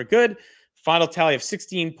this week for good. Final tally of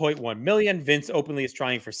 16.1 million. Vince openly is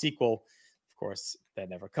trying for sequel. Of course, that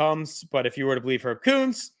never comes. But if you were to believe Herb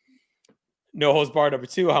Coons, No Holds Barred number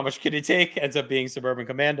 2, How Much Can You Take? Ends up being Suburban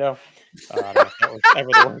Commando. I don't know if that was ever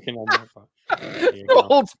the working on that. No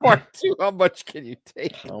Holds Barred 2, How Much Can You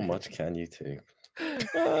Take? How much can you take?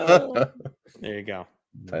 There you go.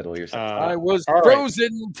 Title yourself. I was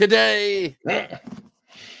frozen today.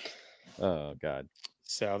 Oh, God.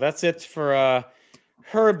 So that's it for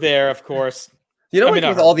Herb there, of course. You know,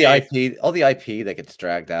 with all the IP that gets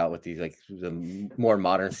dragged out with these like the more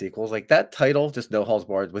modern sequels, like that title, just No Holds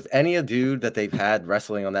Barred, with any a dude that they've had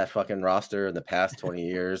wrestling on that fucking roster in the past 20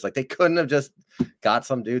 years, like they couldn't have just got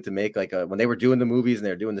some dude to make like when they were doing the movies and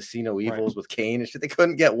they were doing the See No Evils with Kane and shit, they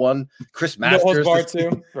couldn't get one Chris Masters. No Holds Barred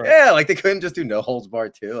too. Right. Yeah, like they couldn't just do No Holds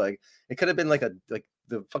Barred too. Like it could have been like the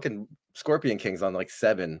fucking Scorpion Kings on like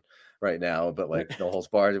 7 right now, but like No Holds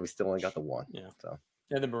Barred, we still only got the 1. Yeah. So.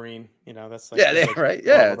 And the Marine, that's like right.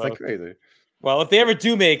 Yeah, it's like crazy. Well, if they ever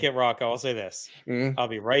do make it, Rocco, I'll say this: I'll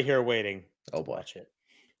be right here waiting. Oh, boy. Watch it.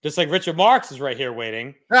 Just like Richard Marx is right here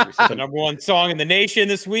waiting. The number 1 song in the nation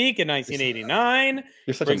this week in 1989.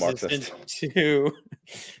 You're such a Marxist. I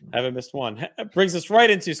haven't missed one. Brings us right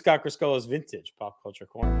into Scott Criscolo's vintage pop culture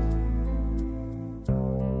corner.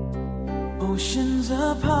 Oceans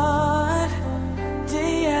apart,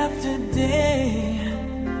 day after day.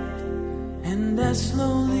 And I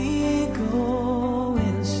slowly go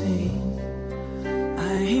insane.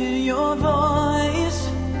 I hear your voice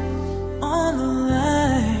on the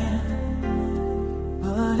line,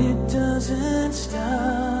 but it doesn't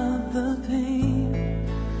stop the pain.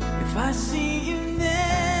 If I see you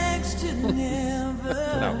next to never.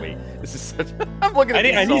 No, wait. This is such. I'm looking at.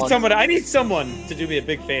 I need someone to do me a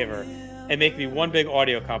big favor and make me one big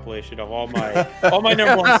audio compilation of all my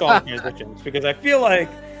number 1 song musicians, because I feel like.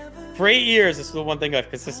 For 8 years, this is the one thing I've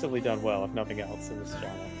consistently done well, if nothing else, in this genre.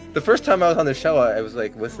 The first time I was on the show, I was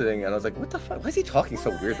like listening, and I was like, "What the fuck? Why is he talking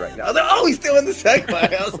so weird right now?" I was like, "Oh, he's doing the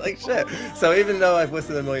segment." I was like, "Shit!" So even though I've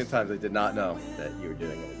listened a million times, I did not know that you were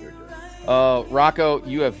doing what you were doing. Rocco,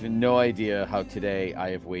 you have no idea how today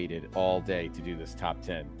I have waited all day to do this top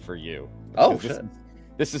 10 for you. Oh shit!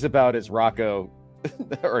 This is about as Rocco,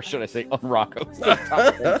 or should I say, un-Rocco?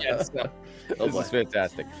 Yes, this is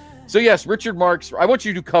fantastic. So yes, Richard Marx. I want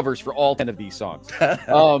you to do covers for all 10 of these songs.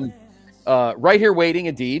 Right Here Waiting,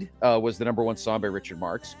 indeed, was the number 1 song by Richard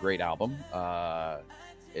Marx. Great album.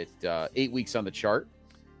 8 weeks on the chart.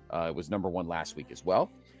 It was number 1 last week as well.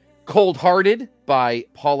 Cold Hearted by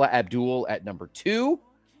Paula Abdul at number 2.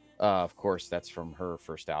 Of course, that's from her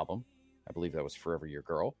first album. I believe that was Forever Your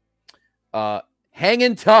Girl.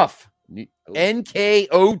 Hangin' Tough,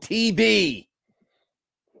 NKOTB.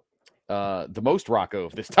 The most Rocco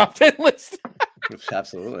of this top 10 list.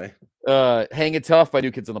 Absolutely. Hangin' Tough by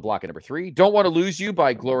New Kids on the Block at number 3. Don't Want to Lose You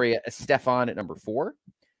by Gloria Estefan at number 4.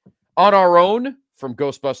 On Our Own from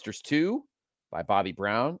Ghostbusters 2 by Bobby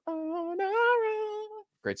Brown. On Our Own.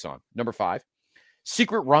 Great song. Number 5.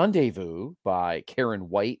 Secret Rendezvous by Karen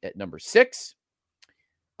White at number 6.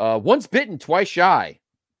 Once Bitten, Twice Shy.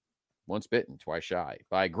 Once Bitten, Twice Shy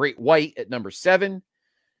by Great White at number 7.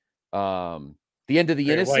 The End of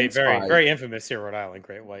the Innocents. White, very infamous here, Rhode Island.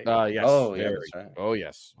 Great White. Yes. Oh, yeah, that's right. Oh,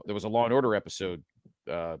 yes. There was a Law and Order episode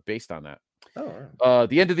based on that. Oh, right.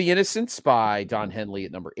 The End of the Innocents by Don Henley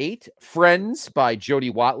at number 8. Friends by Jody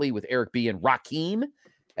Watley with Eric B. and Rakim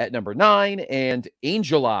at number 9. And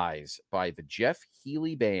Angel Eyes by the Jeff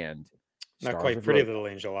Healey Band. Not quite Pretty Little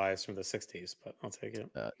Angel Eyes from the 60s, but I'll take it.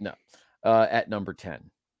 No. At number 10.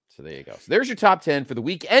 So there you go. So there's your top 10 for the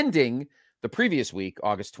week ending the previous week,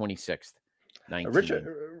 August 26th.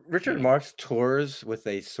 Richard Marx tours with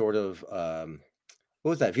a sort of what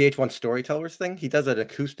was that VH1 Storytellers thing? He does an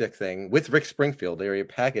acoustic thing with Rick Springfield. They're a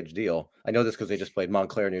package deal. I know this because they just played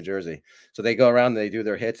Montclair, New Jersey. So they go around, and they do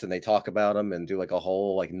their hits, and they talk about them, and do like a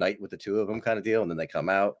whole like night with the two of them kind of deal, and then they come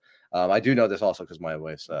out. I do know this also because my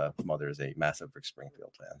wife's mother is a massive Rick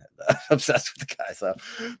Springfield fan, and obsessed with the guy. So,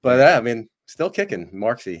 but yeah, I mean, still kicking,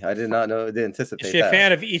 Marksy. I did not know, didn't anticipate. Is she a that.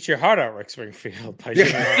 fan of Eat Your Heart Out, Rick Springfield?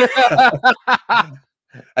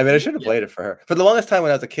 I mean, I should have played it for her. For the longest time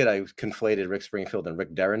when I was a kid, I conflated Rick Springfield and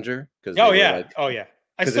Rick Derringer. Oh yeah,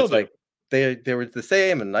 I still do. Like, they were the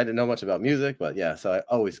same, and I didn't know much about music, but yeah, so I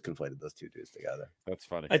always conflated those two dudes together. That's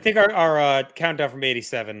funny. I think our countdown from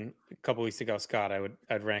 '87 a couple weeks ago, Scott,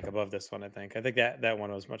 I'd rank above this one. I think that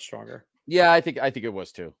one was much stronger. Yeah, I think it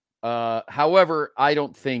was too. However, I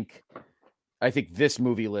think this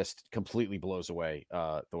movie list completely blows away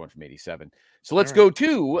the one from '87. So let's go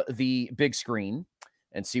to the big screen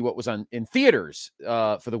and see what was in theaters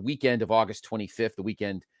for the weekend of August 25th, the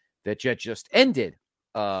weekend that just ended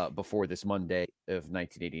before this Monday of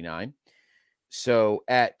 1989. So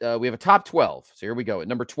we have a top 12. So here we go. At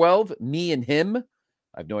number 12, Me and Him.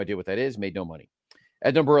 I have no idea what that is. Made no money.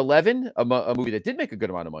 At number 11, a movie that did make a good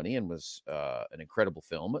amount of money and was an incredible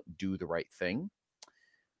film, Do the Right Thing.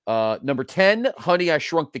 Number 10, Honey, I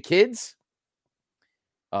Shrunk the Kids.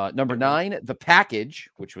 Number 9, The Package,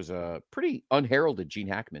 which was a pretty unheralded Gene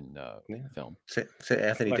Hackman film. Say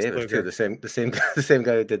Anthony Davis too, the same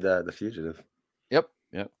guy who did The Fugitive. Yep.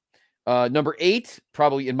 Number 8,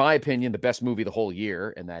 probably in my opinion, the best movie the whole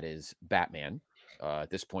year, and that is Batman. At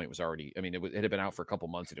this point, was already. I mean, it had been out for a couple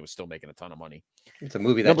months, and it was still making a ton of money. It's a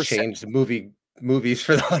movie that changed movies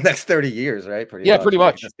for the next 30 years, right? Pretty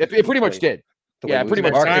much. It pretty much did. Yeah, pretty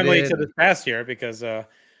much. Timely to this past year because the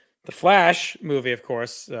Flash movie, of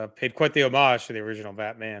course, paid quite the homage to the original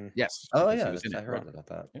Batman. Yes. Oh yeah, I heard about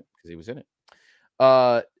that because he was in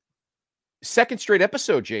it. Second straight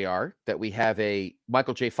episode, JR, that we have a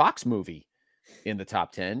Michael J. Fox movie in the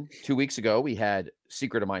top 10. 2 weeks ago, we had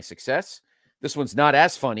Secret of My Success. This one's not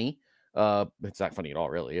as funny. It's not funny at all,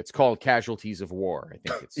 really. It's called Casualties of War. I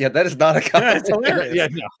think it's that is not a comedy. It's hilarious. Yeah,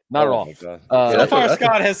 no, not at all. So far,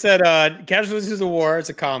 Scott has said Casualties of War. It's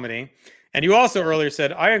a comedy, and you also earlier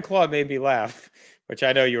said Iron Claw made me laugh, which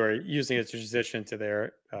I know you were using as a transition to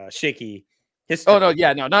their shaky history. Oh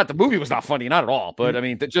no, not the movie was not funny, not at all. But I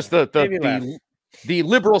mean, just the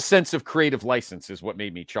liberal sense of creative license is what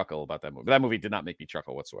made me chuckle about that movie. That movie did not make me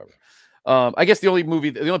chuckle whatsoever. I guess the only part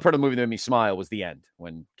of the movie that made me smile was the end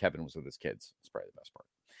when Kevin was with his kids. It's probably the best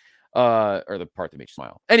part, or the part that makes you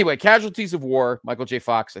smile. Anyway, Casualties of War, Michael J.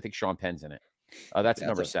 Fox. I think Sean Penn's in it. That's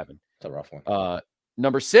number 7. It's a rough one.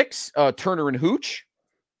 Number 6, Turner and Hooch.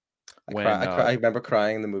 I remember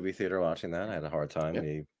crying in the movie theater watching that. I had a hard time.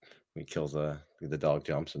 Yeah. He kills the dog,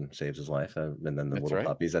 jumps and saves his life, and then the little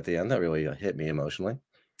puppies at the end that really hit me emotionally.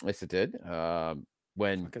 Yes, it did.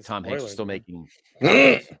 When Tom Hanks was still making.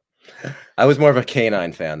 I was more of a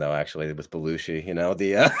Canine fan, though. Actually, with Belushi,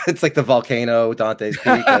 it's like the volcano, Dante's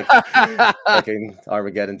Peak, like in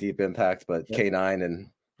Armageddon, Deep Impact, but Canine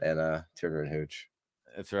and Turner and Hooch.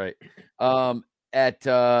 That's right.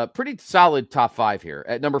 At pretty solid top 5 here.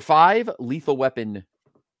 At number 5, Lethal Weapon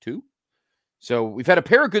 2. So we've had a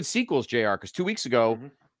pair of good sequels, JR, because 2 weeks ago,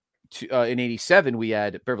 in '87, we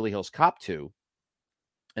had Beverly Hills Cop 2,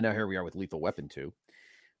 and now here we are with Lethal Weapon 2.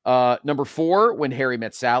 Number 4, When Harry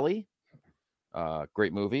Met Sally.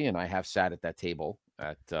 Great movie, and I have sat at that table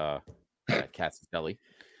at Katz's Deli.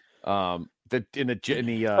 That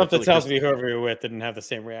tells me whoever you're with didn't have the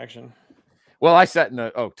same reaction. Well, I sat in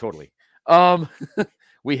the. Oh, totally.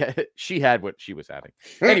 She had what she was having.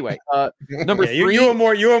 Anyway, number 3. You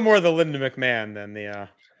were more the Linda McMahon than the.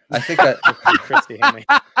 I think that Christy Hemme.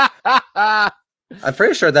 I'm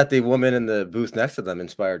pretty sure that the woman in the booth next to them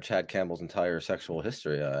inspired Chad Campbell's entire sexual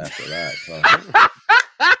history after that.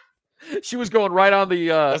 So. She was going right on the.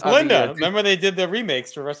 That's Linda. Remember they did the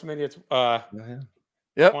remakes for WrestleMania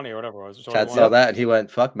 20 or whatever it was. Chad saw that and he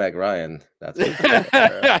went, "Fuck Meg Ryan." That's.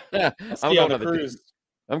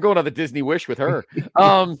 I'm going on the Disney Wish with her.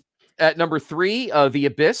 At number 3, The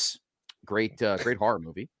Abyss, great horror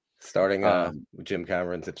movie, starting Jim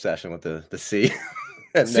Cameron's obsession with the sea.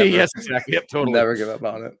 Yes, exactly. Yep, totally. Never give up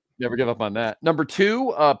on it. Never give up on that. Number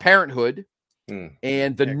 2, Parenthood,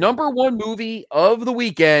 and the number 1 movie of the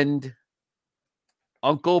weekend,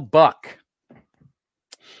 Uncle Buck.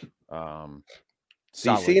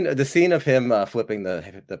 The scene of him flipping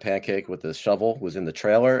the pancake with the shovel was in the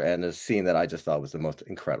trailer, and a scene that I just thought was the most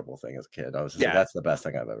incredible thing as a kid. I was just like, that's the best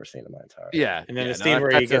thing I've ever seen in my entire life. Yeah, and then the scene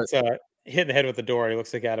where he gets hit in the head with the door, he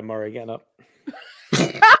looks like Adam Murray getting up.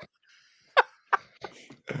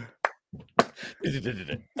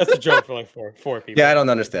 That's a joke for like four people. Yeah, I don't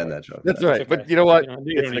understand that joke. That's right. okay. But you know what? You don't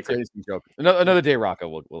It's need a to. crazy joke. Another day, Rocco.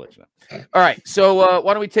 We'll let you know. All right. So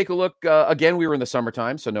why don't we take a look? Again, we were in the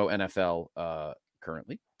summertime, so no NFL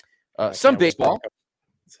currently. Some baseball.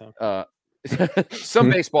 Some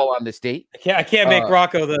baseball on this date. I can't make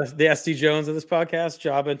Rocco the SD Jones of this podcast.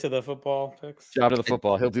 Job into the football picks. Job to the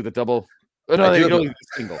football. He'll do the double. Oh, no, they don't do the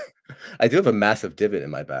single. I do have a massive divot in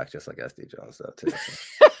my back, just like SD Jones, though, too.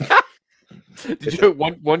 Did you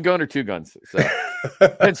one gun or two guns? So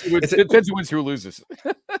depends who wins, who loses.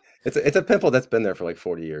 It's a pimple that's been there for like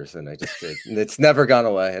 40 years, and it's never gone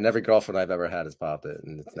away. And every girlfriend I've ever had has popped it,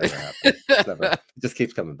 and it's never happened. It just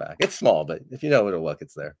keeps coming back. It's small, but if you know it'll look,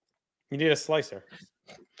 it's there. You need a slicer.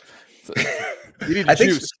 You need a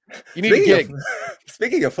juice. You need a gig.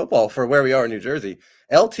 Speaking of football, for where we are in New Jersey,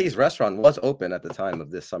 LT's restaurant was open at the time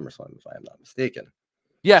of this SummerSlam, if I am not mistaken.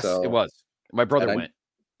 Yes, it was. My brother went.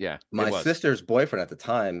 Yeah, my sister's boyfriend at the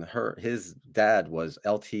time, his dad was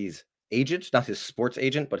LT's agent, not his sports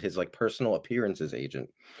agent, but his like personal appearances agent.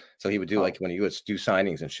 So he would do like when he would do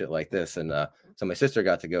signings and shit like this. And so my sister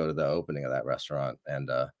got to go to the opening of that restaurant. And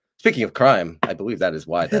speaking of crime, I believe that is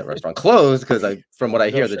why that restaurant closed, because from what I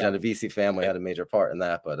hear, the Genovese family had a major part in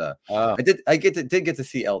that. But I did get to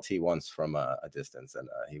see LT once from a distance, and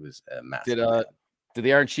he was a massive. Did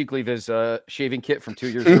the Iron Sheik leave his shaving kit from 2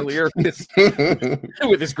 years earlier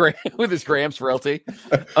with his grams for LT?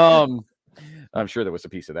 I'm sure there was a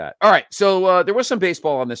piece of that. All right, so there was some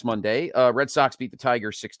baseball on this Monday. Red Sox beat the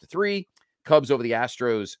Tigers 6-3. Cubs over the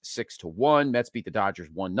Astros 6-1. Mets beat the Dodgers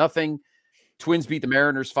 1-0. Twins beat the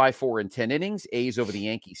Mariners 5-4 in 10 innings. A's over the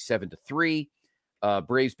Yankees 7-3.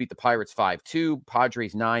 Braves beat the Pirates 5-2.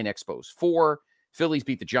 Padres 9. Expos 4. Phillies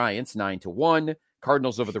beat the Giants 9-1.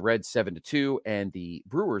 Cardinals over the Reds 7-2, and the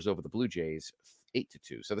Brewers over the Blue Jays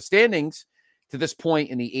 8-2. So the standings to this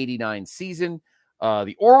point in the 89 season,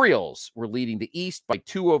 the Orioles were leading the East by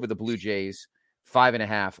 2 over the Blue Jays,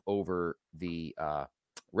 5.5 over the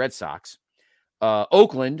Red Sox.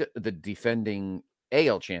 Oakland, the defending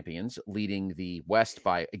AL champions, leading the West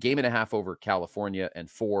by 1.5 over California and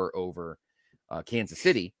 4 over Kansas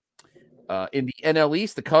City. In the NL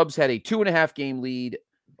East, the Cubs had a 2.5 game lead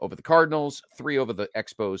over the Cardinals, 3 over the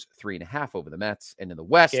Expos, 3.5 over the Mets. And in the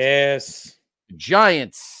West,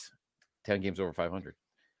 Giants, 10 games over 500.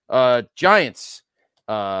 Giants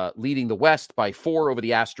leading the West by 4 over the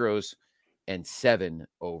Astros and 7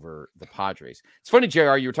 over the Padres. It's funny,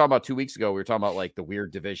 JR, you were talking about 2 weeks ago, we were talking about like the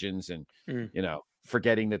weird divisions and,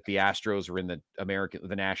 forgetting that the Astros were in the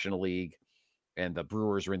National League and the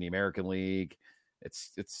Brewers were in the American League. It's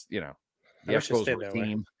the Expos were a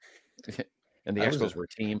team. And the Expos were a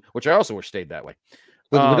team, which I also wish stayed that way.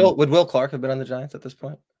 Would Will Clark have been on the Giants at this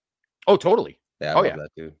point? Oh, totally. Yeah, I love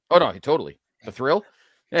that dude. Oh, no, totally. The thrill.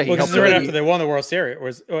 Yeah, this is right after they won the World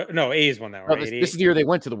Series. A's won that, right? This is the year they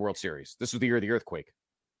went to the World Series. This was the year of the earthquake.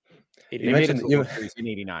 You made it to the World Series in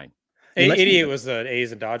 89. 88 was the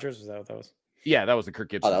A's and Dodgers. Was that what that was? Yeah, that was the Kirk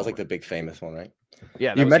Gibson. Oh, that was like the big famous one, right?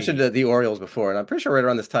 Yeah. You mentioned the Orioles before, and I'm pretty sure right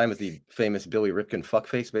around this time was the famous Billy Ripken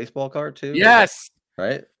fuckface baseball card, too. Yes.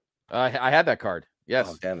 Right? I had that card. Yes.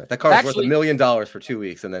 Oh, damn it. That card was worth $1 million for 2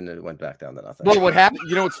 weeks, and then it went back down to nothing. Well, what happened?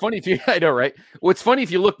 It's funny if you, I know, right? What's funny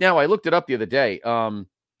if you look now, I looked it up the other day.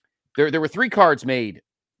 There were 3 cards made.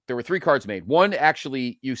 One,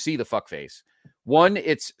 actually, you see the fuck face. One,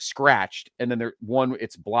 it's scratched, and then one,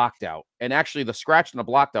 it's blocked out. And actually, the scratched and the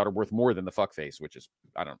blocked out are worth more than the fuck face, which is,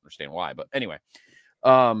 I don't understand why, but anyway.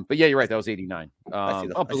 But yeah, you're right. That was 89. I see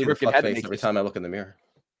the fuck face every time I look in the mirror.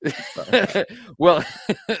 Well,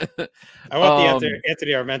 I want the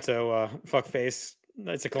Anthony Armento fuck face.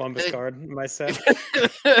 It's a Columbus card in my set.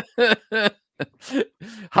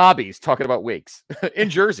 Hobbies, talking about wakes in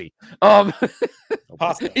Jersey.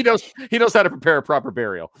 He knows how to prepare a proper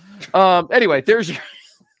burial. Anyway, there's your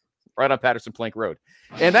right on Patterson Plank Road.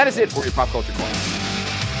 And that is it for your pop culture corner.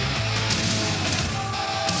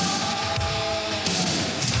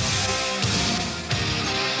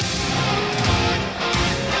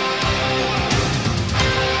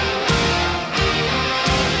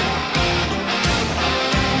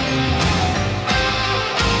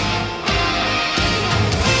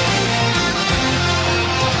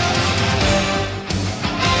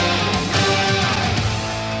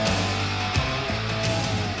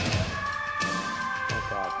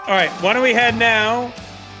 All right, why don't we head now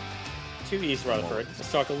to East Rutherford?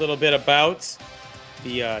 Let's talk a little bit about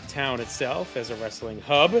the town itself as a wrestling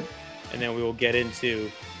hub, and then we will get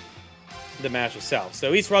into the match itself.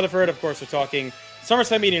 So East Rutherford, of course, we're talking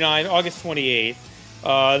SummerSlam 89, August 28th.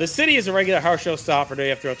 The city is a regular house show stop for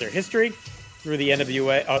WWF throughout their history through the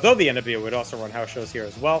NWA, although the NWA would also run house shows here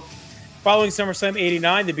as well. Following SummerSlam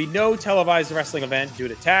 89, there'd be no televised wrestling event due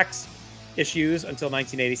to tax issues until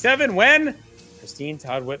 1987, when Christine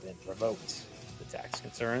Todd Whitman revoked the tax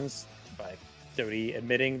concerns by WWE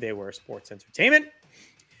admitting they were sports entertainment.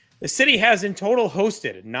 The city has in total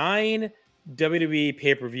hosted 9 WWE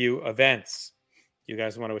pay-per-view events. You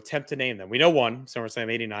guys want to attempt to name them? We know one,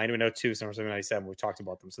 SummerSlam 89. We know 2, SummerSlam 97. We talked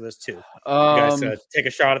about them, so there's 2. You guys take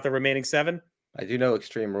a shot at the remaining 7. I do know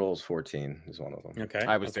Extreme Rules 14 is one of them. Okay,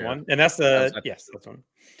 I was that's there. one, and that's the that's one.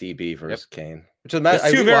 DB versus Kane. Which is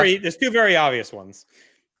there's 2 very obvious ones.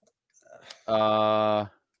 What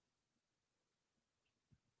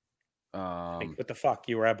the fuck?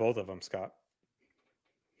 You were at both of them, Scott.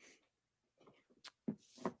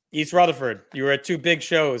 East Rutherford. You were at 2 big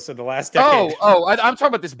shows in the last decade. I'm talking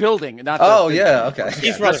about this building, not. Okay.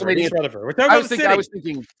 East Rutherford. We're talking about the city. I was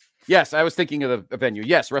thinking. Yes, I was thinking of the venue.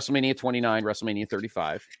 Yes, WrestleMania 29, WrestleMania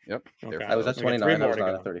 35. Yep. Okay. I was at 29. I was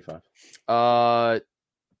not at 35.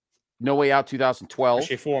 No Way Out 2012.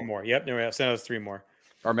 Actually, 4 more. Yep. No Way Out. So that was 3 more.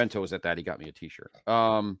 Armento was at that. He got me a T-shirt.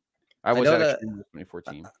 I was at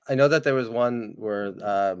 2014. I know that there was one where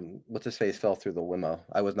what's his face fell through the limo.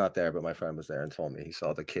 I was not there, but my friend was there and told me he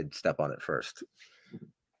saw the kid step on it first.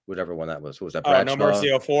 Whatever one that was. Was that Bradshaw? No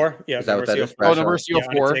Mercy 04? Yeah. Is that what that is? No Mercy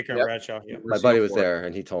 04. My buddy was there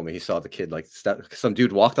and he told me he saw the kid some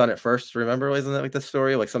dude walked on it first. Remember? Isn't that like the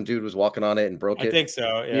story? Like some dude was walking on it and broke it. I think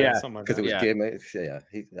so. Yeah. Because it was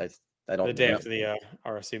I don't know. The day after the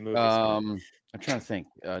RSC movie. I'm trying to think.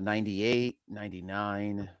 98,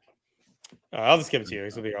 99. I'll just give it to you.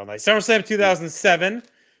 This will be all night. SummerSlam 2007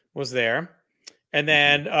 was there. And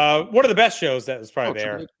then one of the best shows that was probably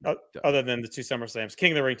there, other than the 2 SummerSlams,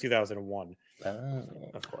 King of the Ring 2001.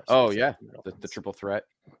 Of course. Oh, yeah. The triple threat.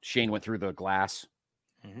 Shane went through the glass.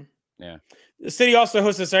 Mm-hmm. Yeah. The city also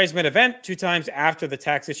hosted a Saturday Night event 2 times after the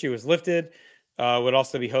tax issue was lifted. Would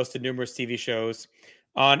also be hosted numerous TV shows.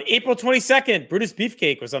 On April 22nd, Brutus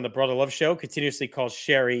Beefcake was on the Brother Love show, continuously called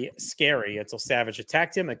Sherry Scary, until Savage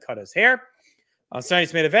attacked him and cut his hair. On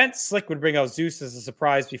Sunday's main event, Slick would bring out Zeus as a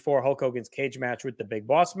surprise before Hulk Hogan's cage match with the Big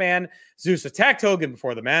Boss Man. Zeus attacked Hogan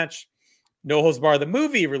before the match. No Holds Barred, the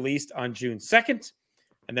movie, released on June 2nd.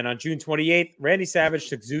 And then on June 28th, Randy Savage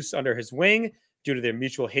took Zeus under his wing due to their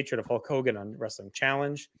mutual hatred of Hulk Hogan on Wrestling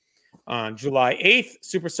Challenge. On July 8th,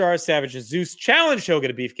 Superstars Savage and Zeus challenged Hogan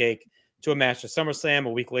and Beefcake to a match at SummerSlam. A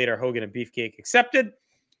week later, Hogan and Beefcake accepted.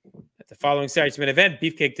 At the following Saturday's main event,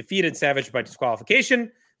 Beefcake defeated Savage by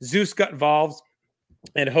disqualification. Zeus got involved,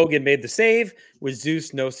 and Hogan made the save, with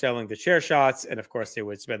Zeus no-selling the chair shots. And, of course, they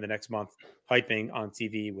would spend the next month hyping on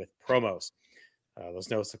TV with promos. Those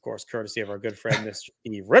notes, of course, courtesy of our good friend, Mr.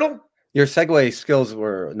 Steve Riddle. Your segue skills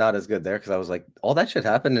were not as good there because I was like, all that shit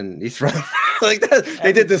happened in East Rutherford. Like that,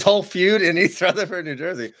 they did this whole feud in East Rutherford, New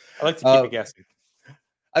Jersey. I like to keep it guessing.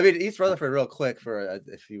 I mean, East Rutherford, real quick, for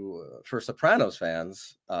Sopranos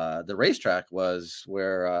fans, the racetrack was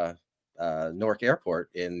where Newark Airport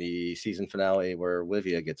in the season finale where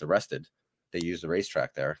Olivia gets arrested. They use the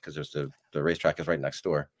racetrack there because there's the racetrack is right next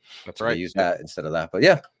door. That's so right. They use that instead of that. But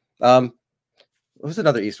yeah, what was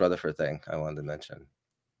another East Rutherford thing I wanted to mention?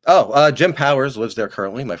 Jim Powers lives there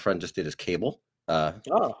currently. My friend just did his cable. All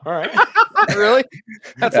right. Really?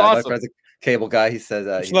 That's awesome. My friend's a cable guy. He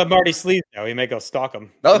says let Marty sleep now. He may go stalk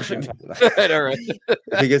him. Oh, all right.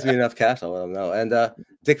 If he gives me enough cash, I'll let him know. And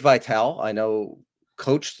Dick Vitale, I know,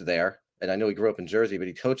 coached there. And I know he grew up in Jersey, but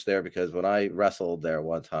he coached there because when I wrestled there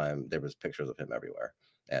one time, there was pictures of him everywhere.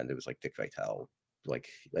 And it was like Dick Vitale, like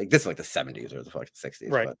this is like the 70s or the fucking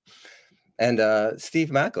 60s. Right. But, and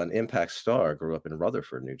Steve Macklin, Impact Star, grew up in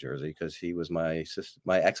Rutherford, New Jersey, because he was my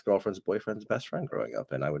ex-girlfriend's boyfriend's best friend growing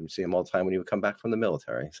up. And I would see him all the time when he would come back from the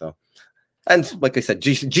military. So, and like I said,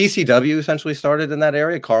 GCW essentially started in that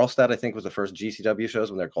area. Carlstadt, I think, was the first GCW shows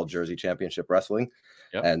when they're called Jersey Championship Wrestling.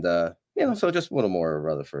 Yep. And, so just a little more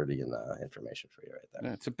Rutherfordian information for you right there.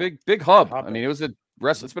 Yeah, it's a big hub. I mean, it's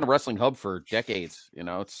been a wrestling hub for decades. It's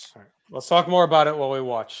all right. Let's talk more about it while we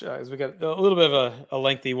watch, as we got a little bit of a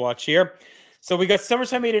lengthy watch here. So we got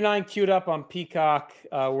SummerSlam 89 queued up on Peacock.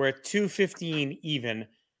 We're at 2:15 even.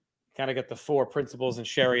 Kind of got the 4 principals and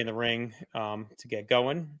Sherry in the ring to get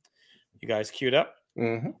going. You guys queued up?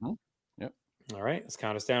 Mm-hmm. Yep. All right. Let's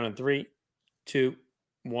count us down in 3, 2,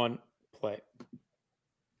 1, play.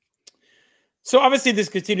 So obviously this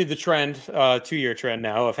continued the trend, 2-year trend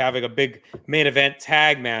now, of having a big main event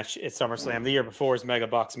tag match at SummerSlam. The year before was Mega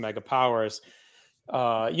Bucks and Mega Powers.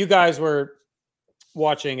 You guys were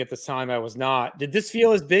watching at this time. I was not. Did this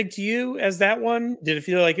feel as big to you as that one? Did it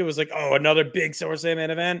feel like it was like, another big SummerSlam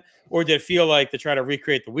main event? Or did it feel like to try to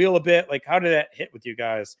recreate the wheel a bit? Like, how did that hit with you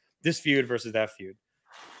guys, this feud versus that feud?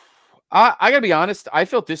 I gotta be honest. I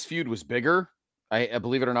felt this feud was bigger. I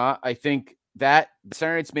believe it or not. I think that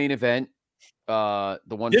Saturday night's main event, the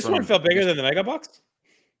one. This one felt bigger than the Mega Bucks.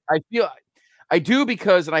 I do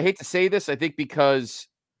because, and I hate to say this, I think because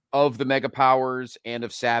of the Mega Powers and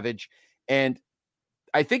of Savage, and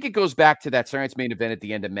I think it goes back to that Saturday night's main event at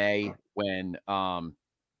the end of May when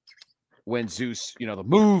Zeus, the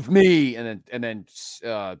move me, and then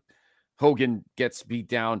Hogan gets beat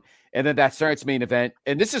down, and then that Saturday night's main event,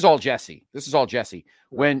 and this is all Jesse.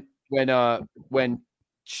 When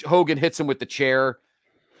Hogan hits him with the chair,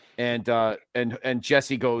 and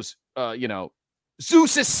Jesse goes,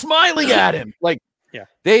 Zeus is smiling at him.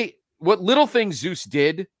 What little things Zeus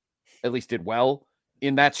did, at least did well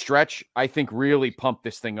in that stretch, I think really pumped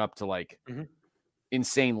this thing up to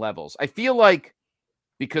insane levels. I feel like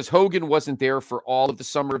because Hogan wasn't there for all of the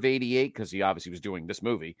summer of '88, because he obviously was doing this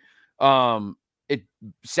movie.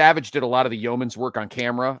 Savage did a lot of the yeoman's work on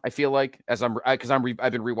camera. I feel like I've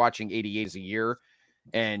been rewatching '88 as a year,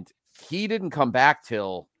 and he didn't come back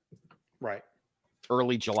till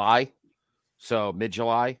early July, so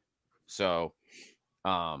mid-July. So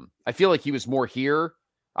I feel like he was more here.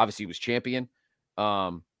 Obviously, he was champion.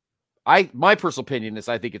 My personal opinion is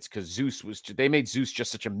I think it's because they made Zeus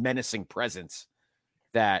just such a menacing presence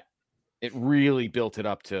that it really built it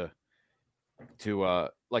up to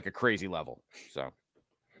like a crazy level. So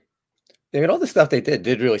I mean, all the stuff they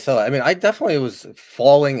did really sell it. I mean, I definitely was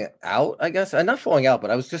falling out, I guess. Not falling out,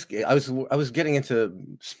 but I was getting into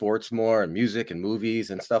sports more and music and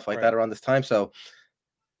movies and stuff like that around this time. So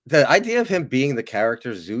the idea of him being the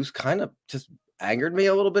character Zeus kind of just angered me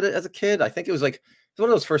a little bit as a kid. I think it was one of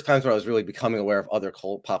those first times where I was really becoming aware of other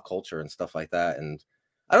pop culture and stuff like that. And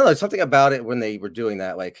I don't know, something about it when they were doing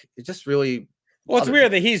that, like it just really. Well, it's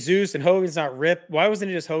weird that he's Zeus and Hogan's not Rip. Why wasn't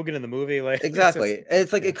he just Hogan in the movie? Exactly. And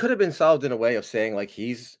it's like it could have been solved in a way of saying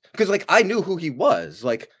because I knew who he was.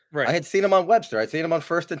 I had seen him on Webster. I'd seen him on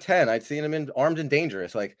First and 10. I'd seen him in Armed and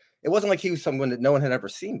Dangerous. It wasn't like he was someone that no one had ever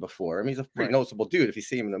seen before. I mean, he's a pretty noticeable dude if you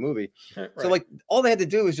see him in the movie. Right. So all they had to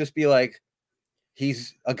do was just be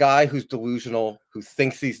he's a guy who's delusional, who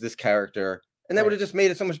thinks he's this character, and that would have just made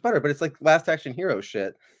it so much better. But it's like Last Action Hero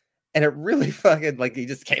shit. And it really fucking he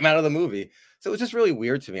just came out of the movie. So it was just really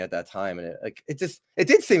weird to me at that time. And it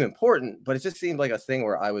did seem important, but it just seemed like a thing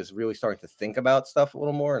where I was really starting to think about stuff a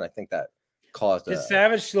little more. And I think that caused Did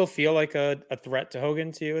Savage still feel like a threat to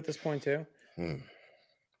Hogan to you at this point too?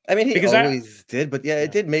 I mean, he always did, but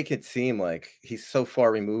it did make it seem like he's so far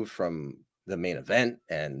removed from the main event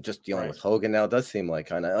and just dealing with Hogan now. It does seem and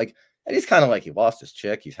he's kind of he lost his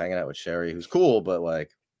chick. He's hanging out with Sherry, who's cool, but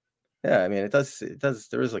yeah, I mean, it does.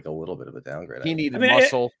 There is a little bit of a downgrade. He needed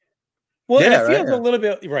muscle. It feels a little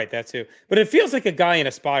bit that too. But it feels like a guy in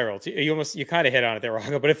a spiral. You kind of hit on it there,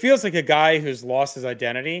 Rocco. But it feels like a guy who's lost his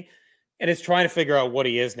identity and is trying to figure out what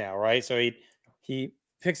he is now, right? So he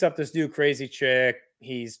picks up this new crazy chick.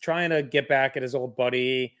 He's trying to get back at his old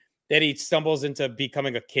buddy. Then he stumbles into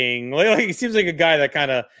becoming a king. He seems like a guy that kind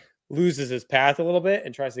of loses his path a little bit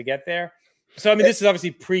and tries to get there. So I mean, this is obviously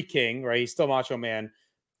pre-King, right? He's still Macho Man.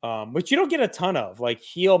 Which you don't get a ton of,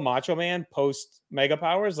 heel Macho Man post Mega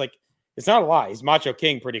Powers. It's not a lie. He's Macho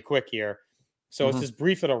King pretty quick here. So it's this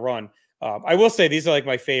brief little run. I will say these are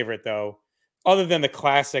my favorite though. Other than the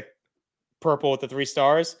classic purple with the 3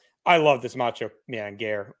 stars, I love this Macho Man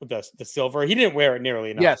gear with the silver. He didn't wear it nearly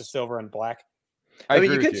enough. The silver and black. I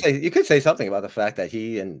mean, you could say something about the fact that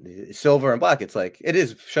he and silver and black. It's it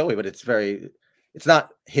is showy, but it's not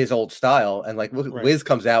his old style. And Liz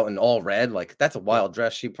comes out in all red. That's a wild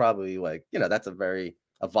dress. She probably that's a very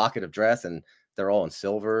evocative dress, and they're all in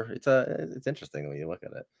silver. It's interesting when you look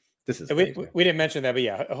at it. This is we didn't mention that, but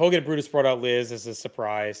yeah, Hogan and Brutus brought out Liz as a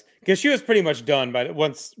surprise because she was pretty much done. But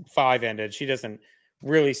once 5 ended, she doesn't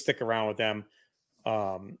really stick around with them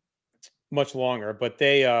much longer. But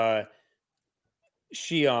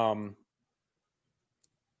she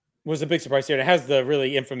was a big surprise here. And it has the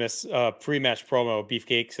really infamous pre-match promo.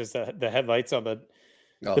 Beefcake says the headlights on the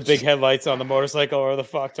big headlights on the motorcycle or the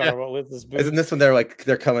fuck talking about Liz's boots. Isn't this when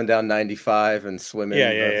they're coming down 95 and swimming?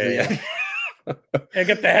 Yeah. And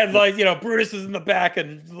get the headlights. Brutus is in the back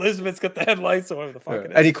and Elizabeth's got the headlights or whatever the fuck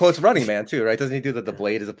it is. And he quotes Running Man too, right? Doesn't he do the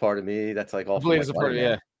blade is a part of me? That's all. The blade is a part of me.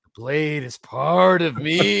 Yeah. The blade is part of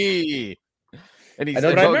me. And he's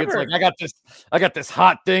I got this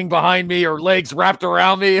hot thing behind me or legs wrapped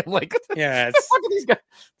around me. I'm what the fuck are these guys?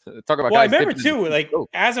 Talk about I remember too,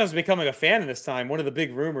 as I was becoming a fan of this time, one of the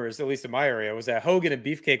big rumors, at least in my area, was that Hogan and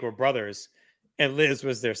Beefcake were brothers and Liz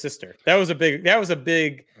was their sister. That was a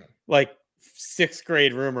big 6th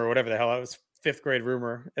grade rumor, whatever the hell that was, 5th grade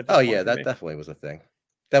rumor. That definitely was a thing.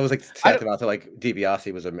 That was like tantamount to like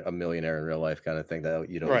DiBiase was a millionaire in real life kind of thing that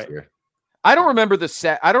you'd always hear. I don't remember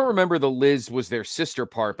I don't remember the Liz was their sister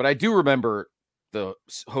part, but I do remember the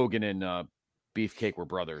Hogan and Beefcake were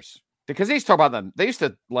brothers because they used to talk about them. They used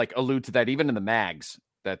to like allude to that even in the mags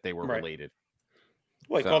that they were related.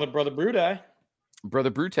 Well, he called it Brother Brutai.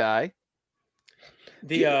 Brother Brutai.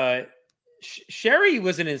 The Sherry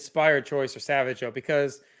was an inspired choice for Savage Joe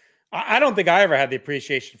because I don't think I ever had the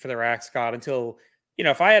appreciation for their act, Scott, until, you know,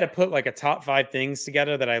 if I had to put like a top 5 things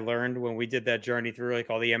together that I learned when we did that journey through like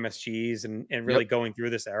all the MSGs and really going through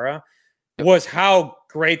this era was how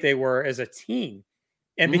great they were as a team.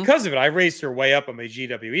 And because of it, I raised her way up on my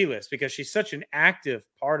GWE list because she's such an active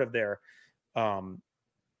part of their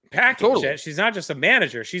package. Totally. She's not just a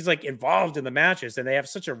manager. She's like involved in the matches and they have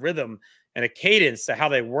such a rhythm and a cadence to how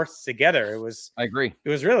they worked together. I agree. It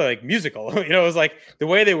was really like musical. You know, it was like the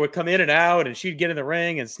way they would come in and out and she'd get in the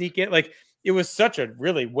ring and sneak in. Like it was such a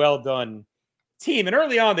really well done team. And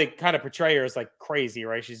early on, they kind of portray her as like crazy,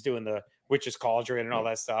 right? She's doing the witch's cauldron and all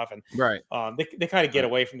that stuff. And they kind of get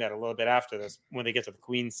away from that a little bit after this when they get to the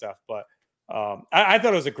Queen stuff. But I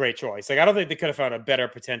thought it was a great choice. Like, I don't think they could have found a better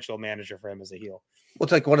potential manager for him as a heel. Well,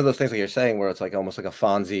 it's like one of those things like you're saying where it's like almost like a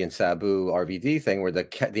Fonzie and Sabu RVD thing where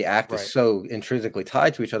the act is so intrinsically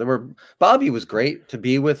tied to each other. Where Bobby was great to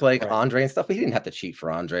be with like Andre and stuff, but he didn't have to cheat for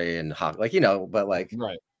Andre and like, you know, but like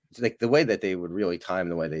like the way that they would really time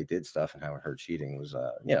the way they did stuff and how her cheating was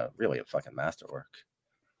you know, really a fucking masterwork.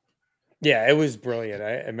 Yeah, it was brilliant.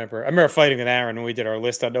 I remember fighting with Aaron when we did our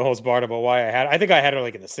list on No Holds Barred about why I think I had her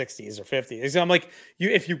like in the 60s or 50s. I'm like,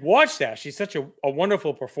 if you watch that, she's such a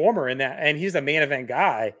wonderful performer in that, and he's a main event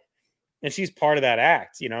guy, and she's part of that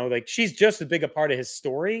act. You know, like she's just as big a part of his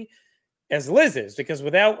story as Liz is, because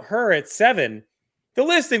without her at 7, the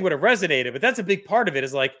Liz thing would have resonated. But that's a big part of it,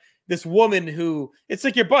 is like this woman who, it's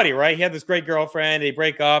like your buddy, right? He had this great girlfriend, they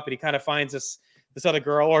break up, and he kind of finds this other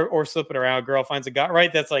girl or slipping around girl finds a guy,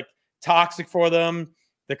 right? That's like toxic for them.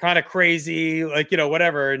 They're kind of crazy, like, you know,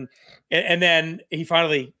 whatever. And then he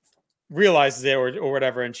finally realizes it or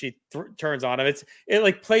whatever. And she turns on him. It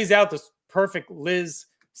like plays out this perfect Liz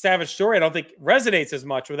Savage story. I don't think resonates as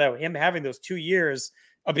much without him having those 2 years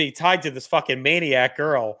of being tied to this fucking maniac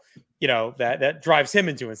girl, you know, that drives him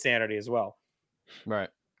into insanity as well. Right.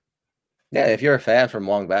 Yeah. If you're a fan from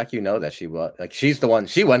long back, you know that she was like, she's the one,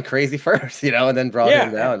 she went crazy first, you know, and then brought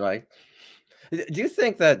him down. Like, do you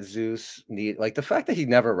think that Zeus like the fact that he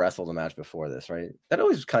never wrestled a match before this, right?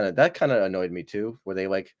 That kind of annoyed me too, where they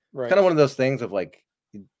like kind of one of those things of like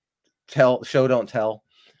show don't tell,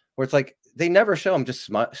 where it's like they never show him just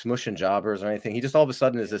smushing jobbers or anything. He just all of a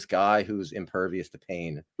sudden is this guy who's impervious to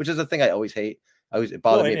pain, which is the thing I always hate. It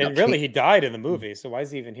bothered me. And really, he died in the movie, so why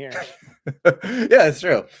is he even here? Yeah, it's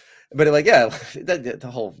true. But like, yeah, the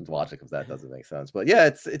whole logic of that doesn't make sense. But yeah,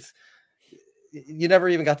 it's. You never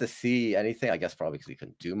even got to see anything, I guess, probably because he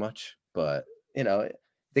couldn't do much. But you know,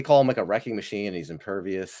 they call him like a wrecking machine, and he's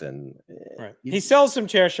impervious. And he sells some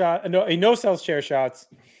chair shots. No, he sells chair shots.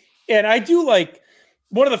 And I do like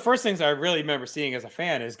one of the first things I really remember seeing as a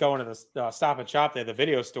fan is going to the Stop and Shop there, the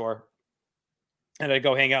video store, and I'd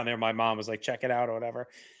go hang out in there. My mom was like, check it out or whatever.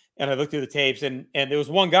 And I looked through the tapes, and there was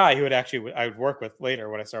one guy who I would work with later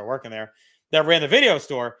when I started working there that ran the video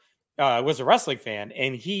store. Was a wrestling fan,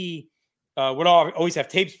 and he would always have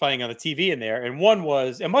tapes playing on the TV in there. And one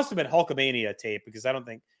was, it must have been Hulkamania tape, because I don't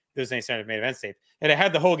think there's any standard main event tape. And it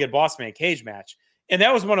had the Hogan Bossman cage match. And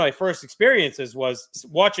that was one of my first experiences, was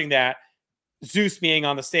watching that, Zeus being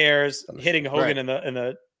on the stairs, hitting Hogan in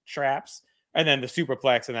the traps, and then the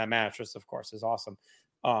superplex in that match, which of course is awesome.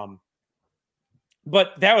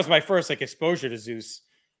 But that was my first like exposure to Zeus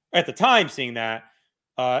at the time, seeing that.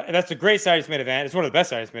 And that's a great Saturday main event. It's one of the best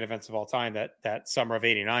Saturday main events of all time, that summer of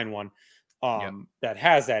 '89 one. That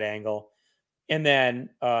has that angle. And then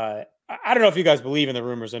I don't know if you guys believe in the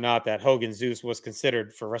rumors or not that Hogan Zeus was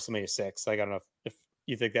considered for WrestleMania 6. Like, I don't know if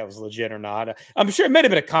you think that was legit or not. I'm sure it might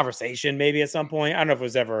have been a conversation maybe at some point. I don't know if it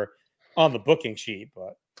was ever on the booking sheet,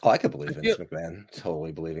 but I could believe in McMahon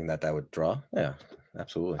totally believing that would draw. Yeah,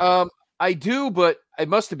 absolutely. I do, but it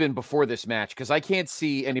must have been before this match, because I can't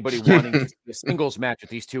see anybody wanting a singles match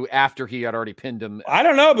with these two after he had already pinned him. I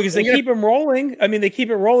don't know, because they keep him rolling. I mean, they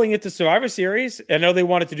keep it rolling into Survivor Series. I know they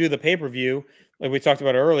wanted to do the pay-per-view, like we talked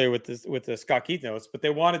about earlier with the Scott Keith notes, but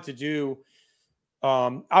they wanted to do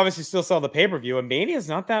obviously still sell the pay-per-view, and Mania is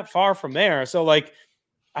not that far from there. So like,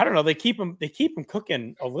 I don't know, they keep him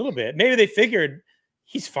cooking a little bit. Maybe they figured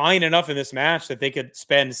he's fine enough in this match that they could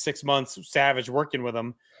spend 6 months Savage working with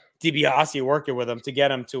him, DiBiase working with him to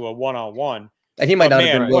get him to a one-on-one. And he might not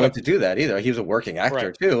have been willing to do that either. He was a working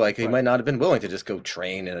actor too. Like he might not have been willing to just go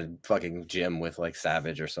train in a fucking gym with like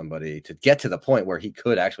Savage or somebody to get to the point where he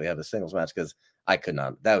could actually have a singles match. Because I could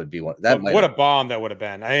not. That would be one. What a bomb that would have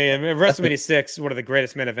been. I mean, WrestleMania 6, one of the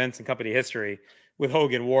greatest main events in company history with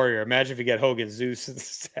Hogan Warrior. Imagine if you get Hogan Zeus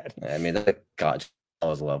instead. I mean, that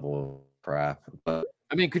was level of crap. But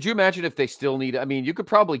I mean, could you imagine if they still need? I mean, you could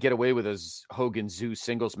probably get away with a Hogan Zeus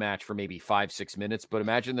singles match for maybe 5-6 minutes, but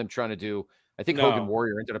imagine them trying to do. I think Hogan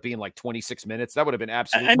Warrior ended up being like 26 minutes. That would have been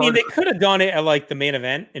absolutely. I mean, they could have done it at like the main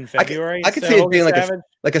event in February. I could see it being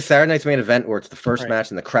like a Saturday night's main event where it's the first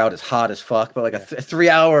match and the crowd is hot as fuck, but like a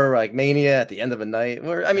 3-hour like Mania at the end of a night.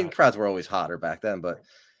 Where I mean, crowds were always hotter back then, but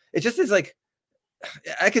it just is like.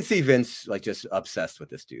 I could see Vince like just obsessed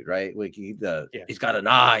with this dude, right? Like he's got an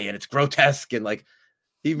eye and it's grotesque and like.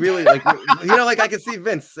 He really like, like I can see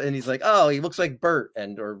Vince and he's like, oh, he looks like Bert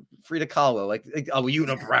or Frida Kahlo. Like, oh,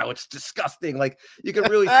 unibrow, it's disgusting. Like you can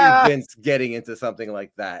really see Vince getting into something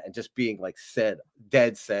like that and just being like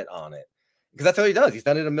dead set on it. Because that's what he does. He's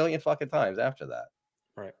done it a million fucking times after that.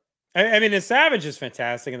 Right. I mean, the Savage is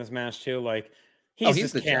fantastic in this match too. Like he's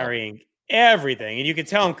just carrying everything. And you can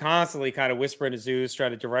tell him constantly kind of whispering to Zeus,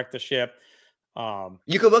 trying to direct the ship.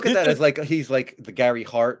 You could look at that as like he's like the Gary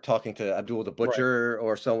Hart talking to Abdul the Butcher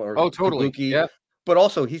or someone. Or totally. Yeah. But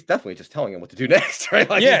also, he's definitely just telling him what to do next, right?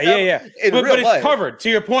 Like, yeah. But it's covered. To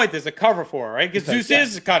your point, there's a cover for it, right? Because Zeus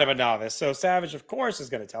is kind of a novice, so Savage, of course, is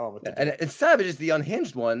going to tell him what to do. And Savage is the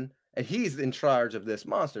unhinged one, and he's in charge of this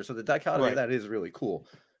monster. So the dichotomy of that is really cool.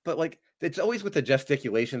 But like, it's always with the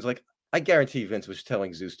gesticulations. Like, I guarantee Vince was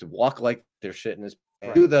telling Zeus to walk like they're shit in his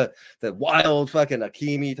do the wild fucking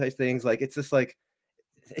Akimi type things. Like it's just like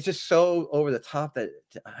it's just so over the top that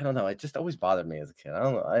I don't know. It just always bothered me as a kid. I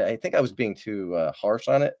don't know. I think I was being too harsh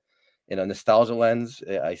on it. In a nostalgia lens,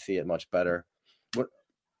 I see it much better. But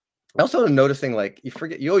also noticing like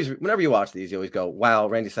you always whenever you watch these, you always go, "Wow,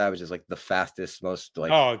 Randy Savage is like the fastest, most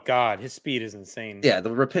like." Oh God, his speed is insane. Yeah, the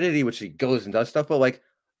rapidity which he goes and does stuff, but like.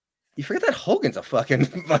 You forget that Hogan's a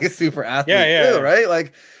fucking like a super athlete too, right?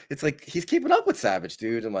 Like it's like he's keeping up with Savage,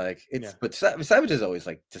 dude, and like but Savage is always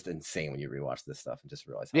like just insane when you rewatch this stuff and just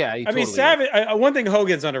realize. I mean, Savage. One thing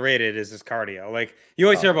Hogan's underrated is his cardio. Like you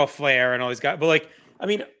always hear about Flair and all these guys, but like I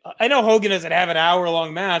mean, I know Hogan doesn't have an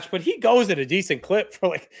hour-long match, but he goes at a decent clip for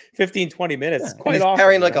like 15-20 minutes. Quite he's often,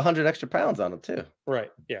 carrying like 100 extra pounds on him too. Right?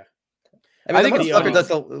 Yeah. I think the motherfucker does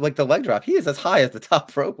the leg drop. He is as high as the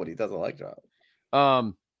top rope when he does a leg drop.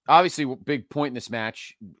 Obviously, big point in this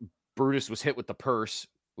match. Brutus was hit with the purse,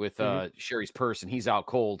 with Sherry's purse, and he's out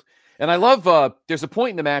cold. And I love, there's a point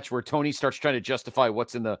in the match where Tony starts trying to justify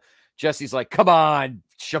what's in the, Jesse's like, come on,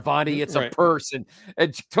 Schiavone, it's a purse. And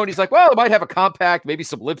Tony's like, well, it might have a compact, maybe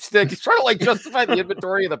some lipstick. He's trying to like justify the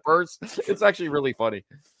inventory of the purse. It's actually really funny.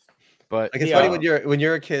 But like, it's funny when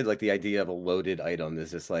you're a kid, like the idea of a loaded item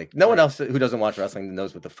is just like no one else who doesn't watch wrestling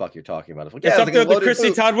knows what the fuck you're talking about. It's, like, it's up there with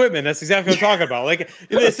Christy Todd Whitman. That's exactly what I'm talking about. Like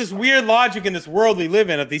it's this weird logic in this world we live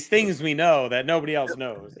in of these things we know that nobody else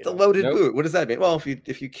knows. It's a loaded boot. What does that mean? Well,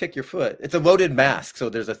 if you kick your foot, it's a loaded mask. So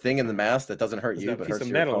there's a thing in the mask that doesn't hurt you, but hurts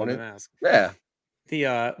your opponent. Yeah.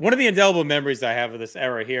 The one of the indelible memories I have of this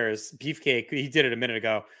era here is Beefcake. He did it a minute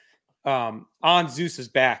ago. On Zeus's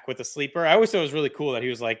back with a sleeper. I always thought it was really cool that he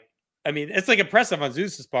was like. I mean, it's like impressive on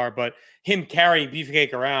Zeus's part, but him carrying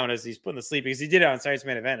Beefcake around as he's putting the sleep because he did it on Saturday's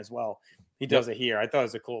Main Event as well. He does it here. I thought it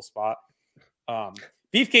was a cool spot.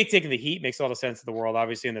 Beefcake taking the heat makes all the sense in the world,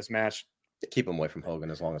 obviously, in this match. Keep him away from Hogan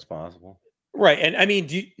as long as possible. Right. And I mean,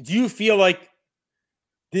 do you feel like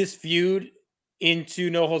this feud into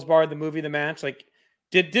No Holds Barred, the movie, the match, like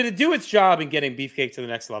did it do its job in getting Beefcake to the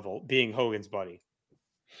next level, being Hogan's buddy?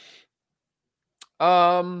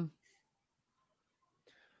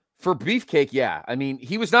 For Beefcake, yeah. I mean,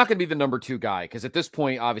 he was not going to be the number 2 guy because at this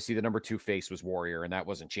point, obviously, the number 2 face was Warrior, and that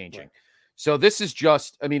wasn't changing. Right. So this is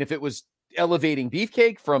just, I mean, if it was elevating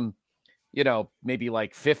Beefcake from, maybe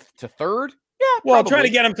like 5th to 3rd, yeah. Well, probably. Trying to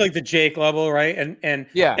get him to like the Jake level, right? And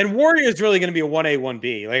Warrior is really going to be a 1A,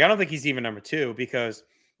 1B. Like, I don't think he's even number 2 because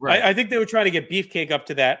I think they were trying to get Beefcake up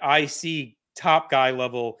to that IC top guy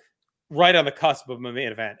level right on the cusp of a main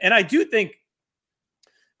event. And I do think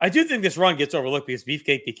this run gets overlooked because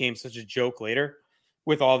Beefcake became such a joke later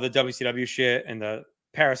with all the WCW shit and the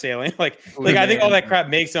parasailing. Like I think all that crap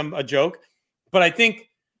makes him a joke. But I think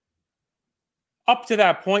up to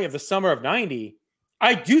that point of the summer of 90,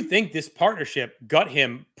 I do think this partnership got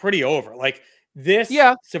him pretty over. Like this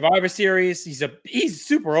Survivor Series, he's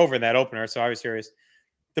super over in that opener Survivor Series.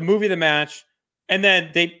 The movie, the match, and then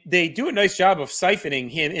they do a nice job of siphoning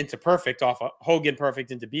him into Perfect off of Hogan Perfect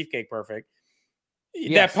into Beefcake Perfect.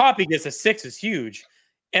 Yes. That pop he gets a 6 is huge.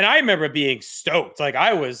 And I remember being stoked. Like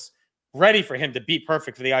I was ready for him to beat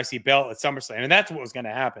Perfect for the IC belt at SummerSlam. And that's what was going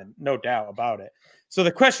to happen. No doubt about it. So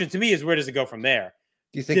the question to me is, where does it go from there?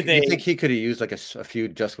 Do you think he could have used like a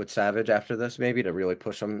feud just with Savage after this, maybe to really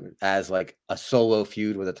push him as like a solo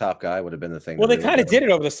feud with a top guy would have been the thing? Well, they kind of did it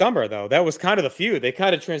over the summer, though. That was kind of the feud. They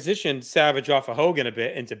kind of transitioned Savage off of Hogan a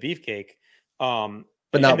bit into Beefcake.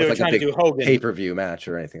 But not with like a big pay-per-view match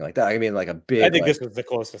or anything like that. I mean, like a big. I think this was the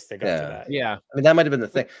closest they got to that. Yeah. I mean, that might have been the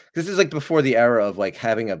thing. This is like before the era of like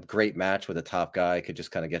having a great match with a top guy could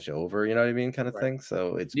just kind of get you over, you know what I mean? Kind of thing.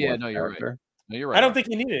 So it's you're right. No, you're right. I don't think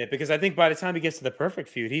he needed it because I think by the time he gets to the Perfect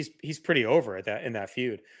feud, he's pretty over at that in that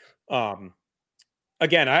feud.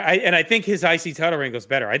 Again, I think his IC title reign goes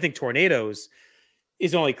better. I think Tornadoes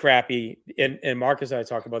is only crappy, and Marcus and I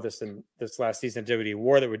talked about this in this last season of WWE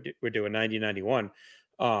War that we're doing 90-91.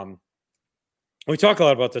 We talk a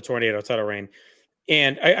lot about the Tornado title reign,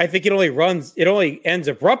 and I think it only ends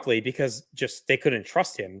abruptly because just they couldn't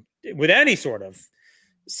trust him with any sort of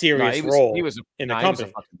serious role. He was in the company. He was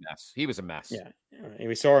a fucking mess. He was a mess. Yeah, and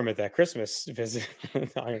we saw him at that Christmas visit.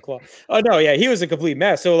 Iron Claw. Oh no, yeah, he was a complete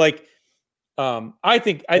mess. So like, I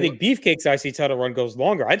think Beefcake's IC title run goes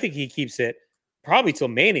longer. I think he keeps it probably till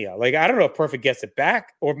Mania. Like I don't know if Perfect gets it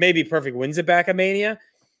back or maybe Perfect wins it back at Mania.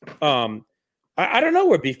 I don't know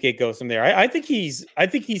where Beefcake goes from there. I think he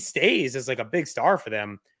stays as like a big star for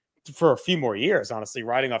them for a few more years, honestly,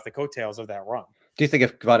 riding off the coattails of that run. Do you think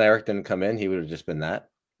if Von Erich didn't come in, he would have just been that?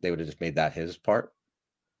 They would have just made that his part?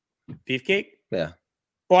 Beefcake? Yeah.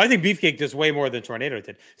 Well, I think Beefcake does way more than Tornado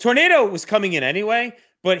did. Tornado was coming in anyway,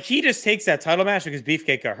 but he just takes that title match because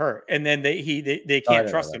Beefcake got hurt, and then they can't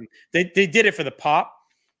trust him. They did it for the pop.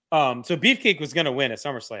 So Beefcake was going to win at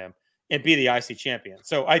SummerSlam and be the IC champion.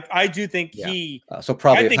 So I do think he so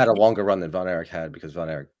probably had a longer run than Von Erich had because Von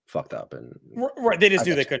Erich fucked up and right. They just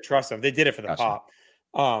they couldn't trust him. They did it for the pop.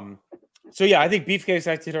 So yeah, I think Beefcake's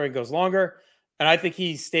IC goes longer, and I think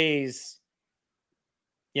he stays.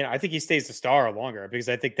 I think he stays the star longer because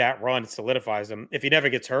I think that run solidifies him. If he never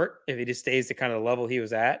gets hurt, if he just stays the kind of level he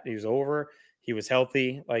was at, he was over, he was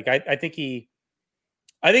healthy. Like I think he's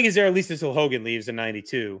there at least until Hogan leaves in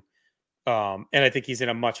 '92. And I think he's in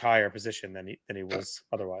a much higher position than he was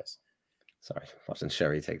otherwise. Sorry, watching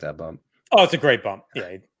Sherry take that bump. Oh, it's a great bump.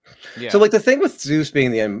 Yeah. So like the thing with Zeus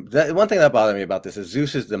being one thing that bothered me about this is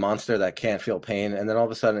Zeus is the monster that can't feel pain, and then all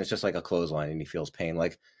of a sudden it's just like a clothesline and he feels pain.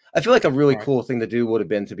 Like I feel like a really cool thing to do would have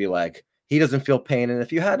been to be like, he doesn't feel pain. And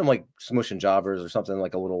if you had him like smushing jobbers or something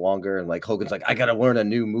like a little longer, and like Hogan's like, I got to learn a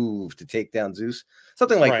new move to take down Zeus,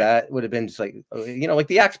 something like that would have been just like, like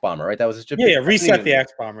the Axe Bomber, right? That was reset the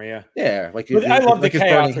Axe Bomber. Yeah. Yeah. Like I love the his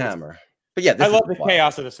burning hammer. But yeah, I love the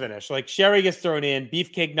chaos of this finish. Like Sherry gets thrown in,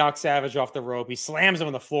 Beefcake knocks Savage off the rope. He slams him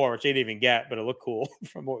on the floor, which they didn't even get, but it looked cool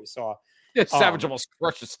from what we saw. Yeah, Savage almost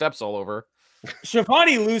crushed his steps all over.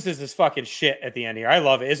 Schiavone loses his fucking shit at the end here. I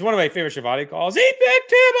love it. It's one of my favorite Schiavone calls. He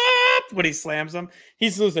picked him up when he slams him.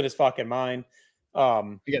 He's losing his fucking mind.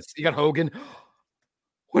 You got Hogan.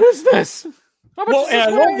 What is this? Well, and I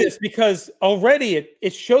love this because already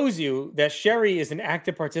it shows you that Sherry is an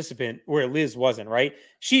active participant where Liz wasn't, right?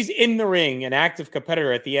 She's in the ring, an active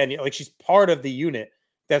competitor at the end. Like she's part of the unit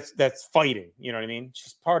that's fighting. You know what I mean?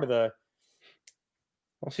 She's part of the.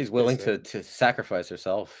 Well, she's willing to sacrifice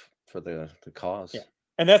herself for the cause. Yeah.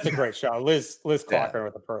 And that's a great shot. Liz clocking her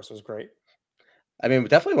with the purse was great. I mean,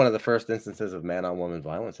 definitely one of the first instances of man-on-woman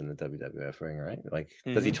violence in the WWF ring, right? Like,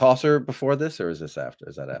 does he toss her before this, or is this after?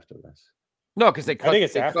 Is that after this? No, because they cut her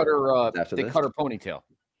ponytail.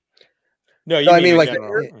 No, I mean, like,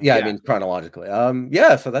 I mean, chronologically.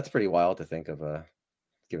 So that's pretty wild to think of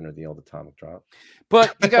giving her the old atomic drop.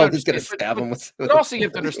 But you got to stab him with. But also, you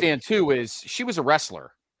have to understand too is she was a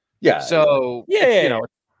wrestler. Yeah. So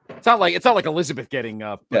it's not like Elizabeth getting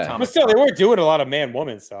but still, they were doing a lot of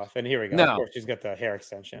man-woman stuff. And here we go. No. Of course, she's got the hair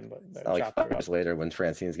extension, but like 5 years later when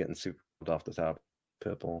Francine's getting super off the top.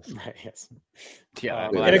 Pitbull. Right, yes. Yeah.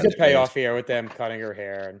 And a good payoff here with them cutting her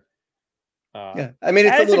hair. And I mean,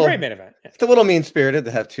 it's a great main event. Yeah. It's a little mean-spirited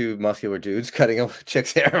to have two muscular dudes cutting a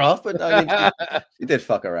chick's hair off, but I mean, she did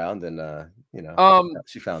fuck around, and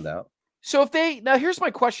she found out. So here's my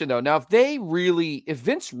question though. Now, if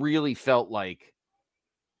Vince really felt like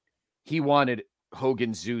he wanted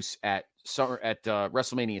Hogan Zeus at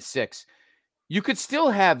WrestleMania 6, you could still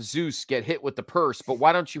have Zeus get hit with the purse, but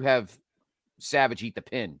why don't you have Savage eat the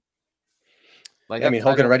pin? Like, I mean,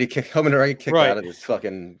 Hogan already kicked out of his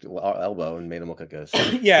fucking elbow and made him look like a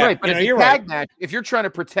right. But you're right. Match, if you're trying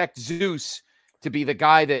to protect Zeus to be the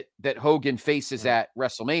guy that Hogan faces at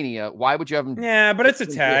WrestleMania, why would you have him? Yeah, but it's a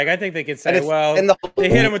tag. I think they could say, they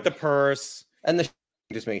hit him with the purse, and the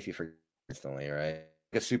just makes you forget instantly, right?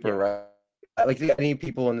 a super. Like, do any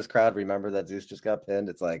people in this crowd remember that Zeus just got pinned?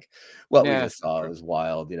 It's like what we just saw was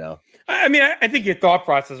wild, you know. I mean, I think your thought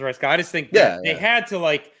process is right, Scott. I just think they had to,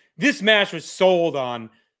 like, this match was sold on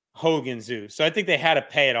Hogan Zeus, so I think they had to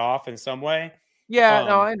pay it off in some way. Yeah,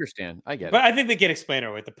 no, I understand. I get it. But I think they can explain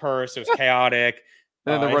it with the purse. It was chaotic.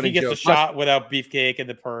 And then he gets a shot without Beefcake in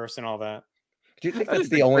the purse and all that. Do you think that's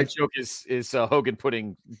the only joke is Hogan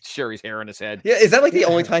putting Sherry's hair on his head? Yeah, is that like the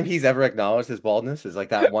only time he's ever acknowledged his baldness? Is like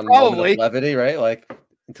that one moment of levity, right? Like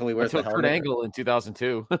until he wears the helmet. Kurt Angle in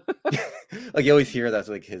 2002. Like you always hear that's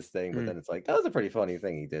like his thing, but then it's like that was a pretty funny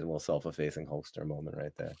thing he did. A little self-effacing Hulkster moment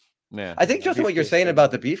right there. Yeah, I think Justin, what you're saying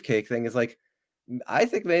about the Beefcake thing is like, I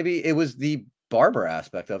think maybe it was the barber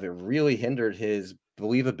aspect of it really hindered his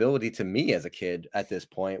believability to me as a kid at this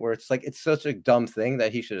point, where it's like it's such a dumb thing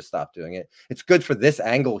that he should have stopped doing it. It's good for this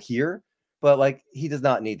angle here, but like he does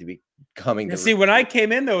not need to be coming to see. When I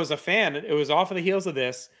came in though as a fan, it was off of the heels of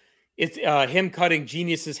this. It's him cutting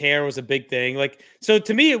Genius's hair was a big thing. Like, so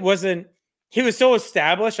to me, it wasn't, he was so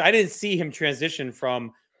established. I didn't see him transition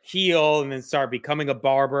from heel and then start becoming a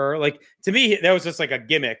barber. Like, to me, that was just like a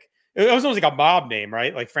gimmick. It was almost like a mob name,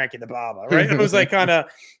 right? Like Frankie the Barber, right? It was like kind of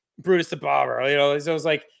Brutus the Barber, you know. So it was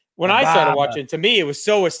like when I started watching, to me, it was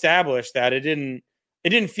so established that it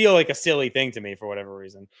didn't feel like a silly thing to me for whatever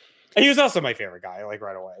reason. And he was also my favorite guy, like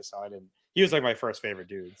right away. So he was like my first favorite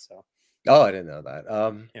dude. So. Oh, I didn't know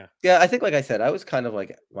that. Yeah. I think, like I said, I was kind of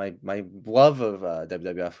like my love of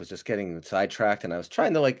WWF was just getting sidetracked, and I was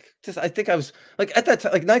trying to I think I was like at that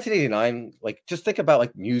time, like 1989, like just think about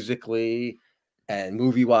like musically and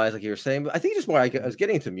movie wise, like you were saying. But I think just more I was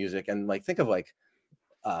getting into music and like think of like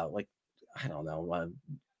I don't know,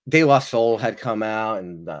 De La Soul had come out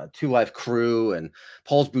and Two Live Crew and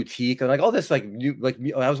Paul's Boutique and like all this like new, like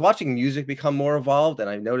I was watching music become more evolved, and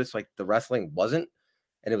I noticed like the wrestling wasn't.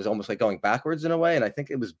 And it was almost like going backwards in a way. And I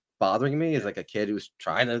think it was bothering me as like a kid who was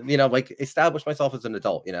trying to, you know, like establish myself as an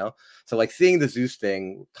adult, you know? So like seeing the Zeus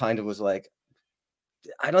thing kind of was like,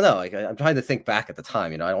 I don't know. Like I'm trying to think back at the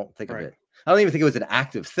time, you know, I don't think of it. I don't even think it was an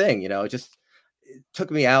active thing, you know, it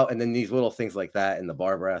took me out. And then these little things like that in the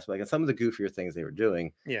barber aspect and some of the goofier things they were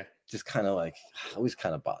doing. Yeah. Just kind of like always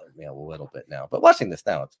kind of bothered me a little bit now. But watching this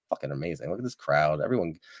now, it's fucking amazing. Look at this crowd.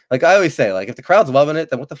 Everyone, like I always say, like if the crowd's loving it,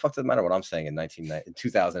 then what the fuck does it matter what I'm saying in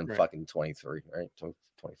 2023, right?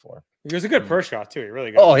 2024. It was a good purse shot too. He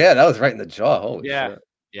really good. Oh yeah, that was right in the jaw. Holy shit.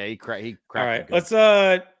 Yeah, he cracked. All right, let's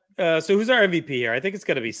so who's our MVP here? I think it's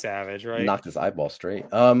gonna be Savage, right? Knocked his eyeball straight.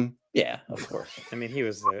 Yeah, of course. I mean, he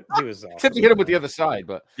was awesome. Except he hit him with the other side,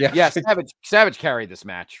 but yeah, Savage carried this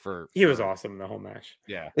match he was awesome in the whole match.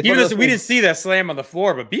 Yeah. We didn't see that slam on the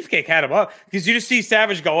floor, but Beefcake had him up because you just see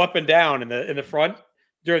Savage go up and down in the front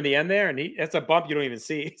during the end there, and that's a bump you don't even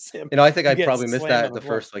see. You know, I think I probably missed that the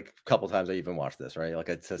first like couple times I even watched this, right? Like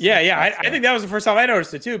I think that was the first time I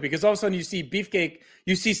noticed it too, because all of a sudden you see Beefcake,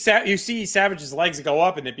 you see Savage's legs go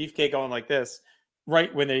up and then Beefcake going like this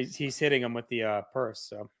right when he's hitting him with the purse.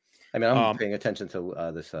 So I mean, I'm paying attention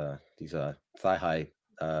to these thigh high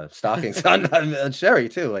stockings on Sherry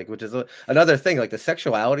too, like which is another thing, like the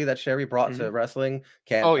sexuality that Sherry brought to wrestling.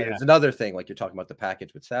 It's another thing, like you're talking about the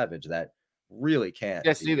package with Savage that really can't.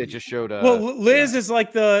 Yeah, see, they just showed. Liz is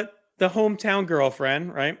like the hometown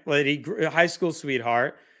girlfriend, right? Lady, high school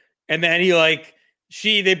sweetheart, and then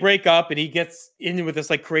they break up, and he gets in with this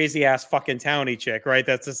like crazy ass fucking townie chick, right?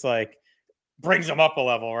 That's just like brings him up a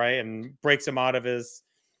level, right, and breaks him out of his.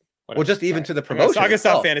 Well, just even to the promotion. I guess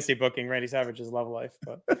not fantasy booking, Randy Savage's love life,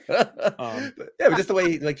 but but just the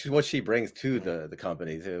way like what she brings to the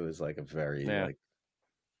company too is like a very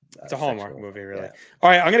it's a Hallmark movie, really. Yeah. All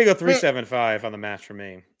right, I'm gonna go 3.75 on the match for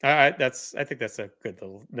me. I think that's a good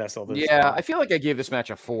little nestle. I feel like I gave this match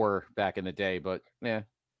a 4 back in the day, but yeah.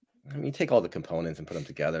 I mean, you take all the components and put them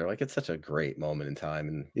together. Like it's such a great moment in time.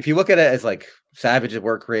 And if you look at it as like Savage's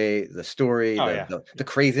work rate, the story, the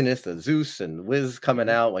craziness, the Zeus and Wiz coming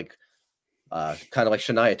out, like kind of like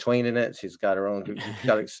Shania Twain in it. She's got her own.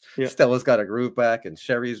 Stella's got a groove back, and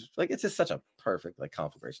Sherry's like it's just such a perfect like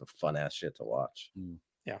conflagration of fun ass shit to watch.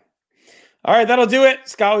 Yeah. All right, that'll do it.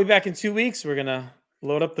 Scott will be back in 2 weeks. We're gonna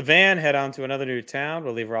load up the van, head on to another new town.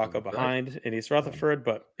 We'll leave Rocco behind in East Rutherford,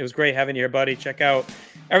 but it was great having you here, buddy. Check out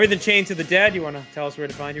Everything Chained to the Dead. You want to tell us where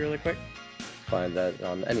to find you really quick? Find that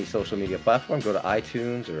on any social media platform. Go to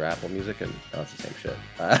iTunes or Apple Music, and it's the same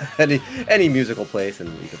shit. Any musical place, and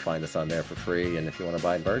you can find us on there for free. And if you want to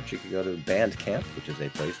buy merch, you can go to Bandcamp, which is a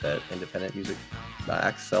place that independent music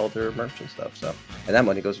acts sell their merch and stuff. So, and that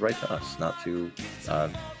money goes right to us, not to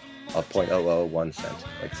 0.001 cent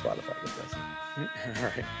like Spotify does. All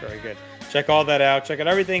right, very good. Check all that out. Check out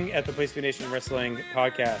everything at the Place to Be Nation Wrestling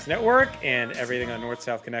Podcast Network and everything on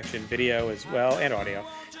North-South Connection video as well and audio.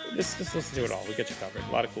 Just listen to it all. We get you covered.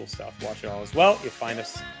 A lot of cool stuff. Watch it all as well. You'll find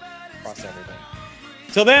us across everything.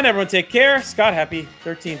 Till then, everyone take care. Scott, happy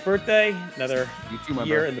 13th birthday. Another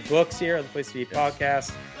year in the books here on the Place to Be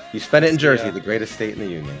Podcast. You spent it in Jersey, the greatest state in the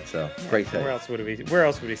union. So great thing. Where else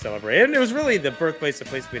would he celebrate? And it was really the birthplace of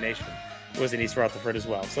Place to Be Nation was in East Rutherford as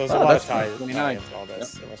well. So there's a lot of ties to all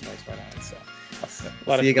this. It was nice by now. So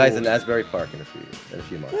see you guys in Asbury Park in a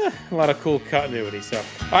few months. A lot of cool continuity. So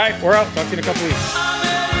all right, we're out. Talk to you in a couple weeks.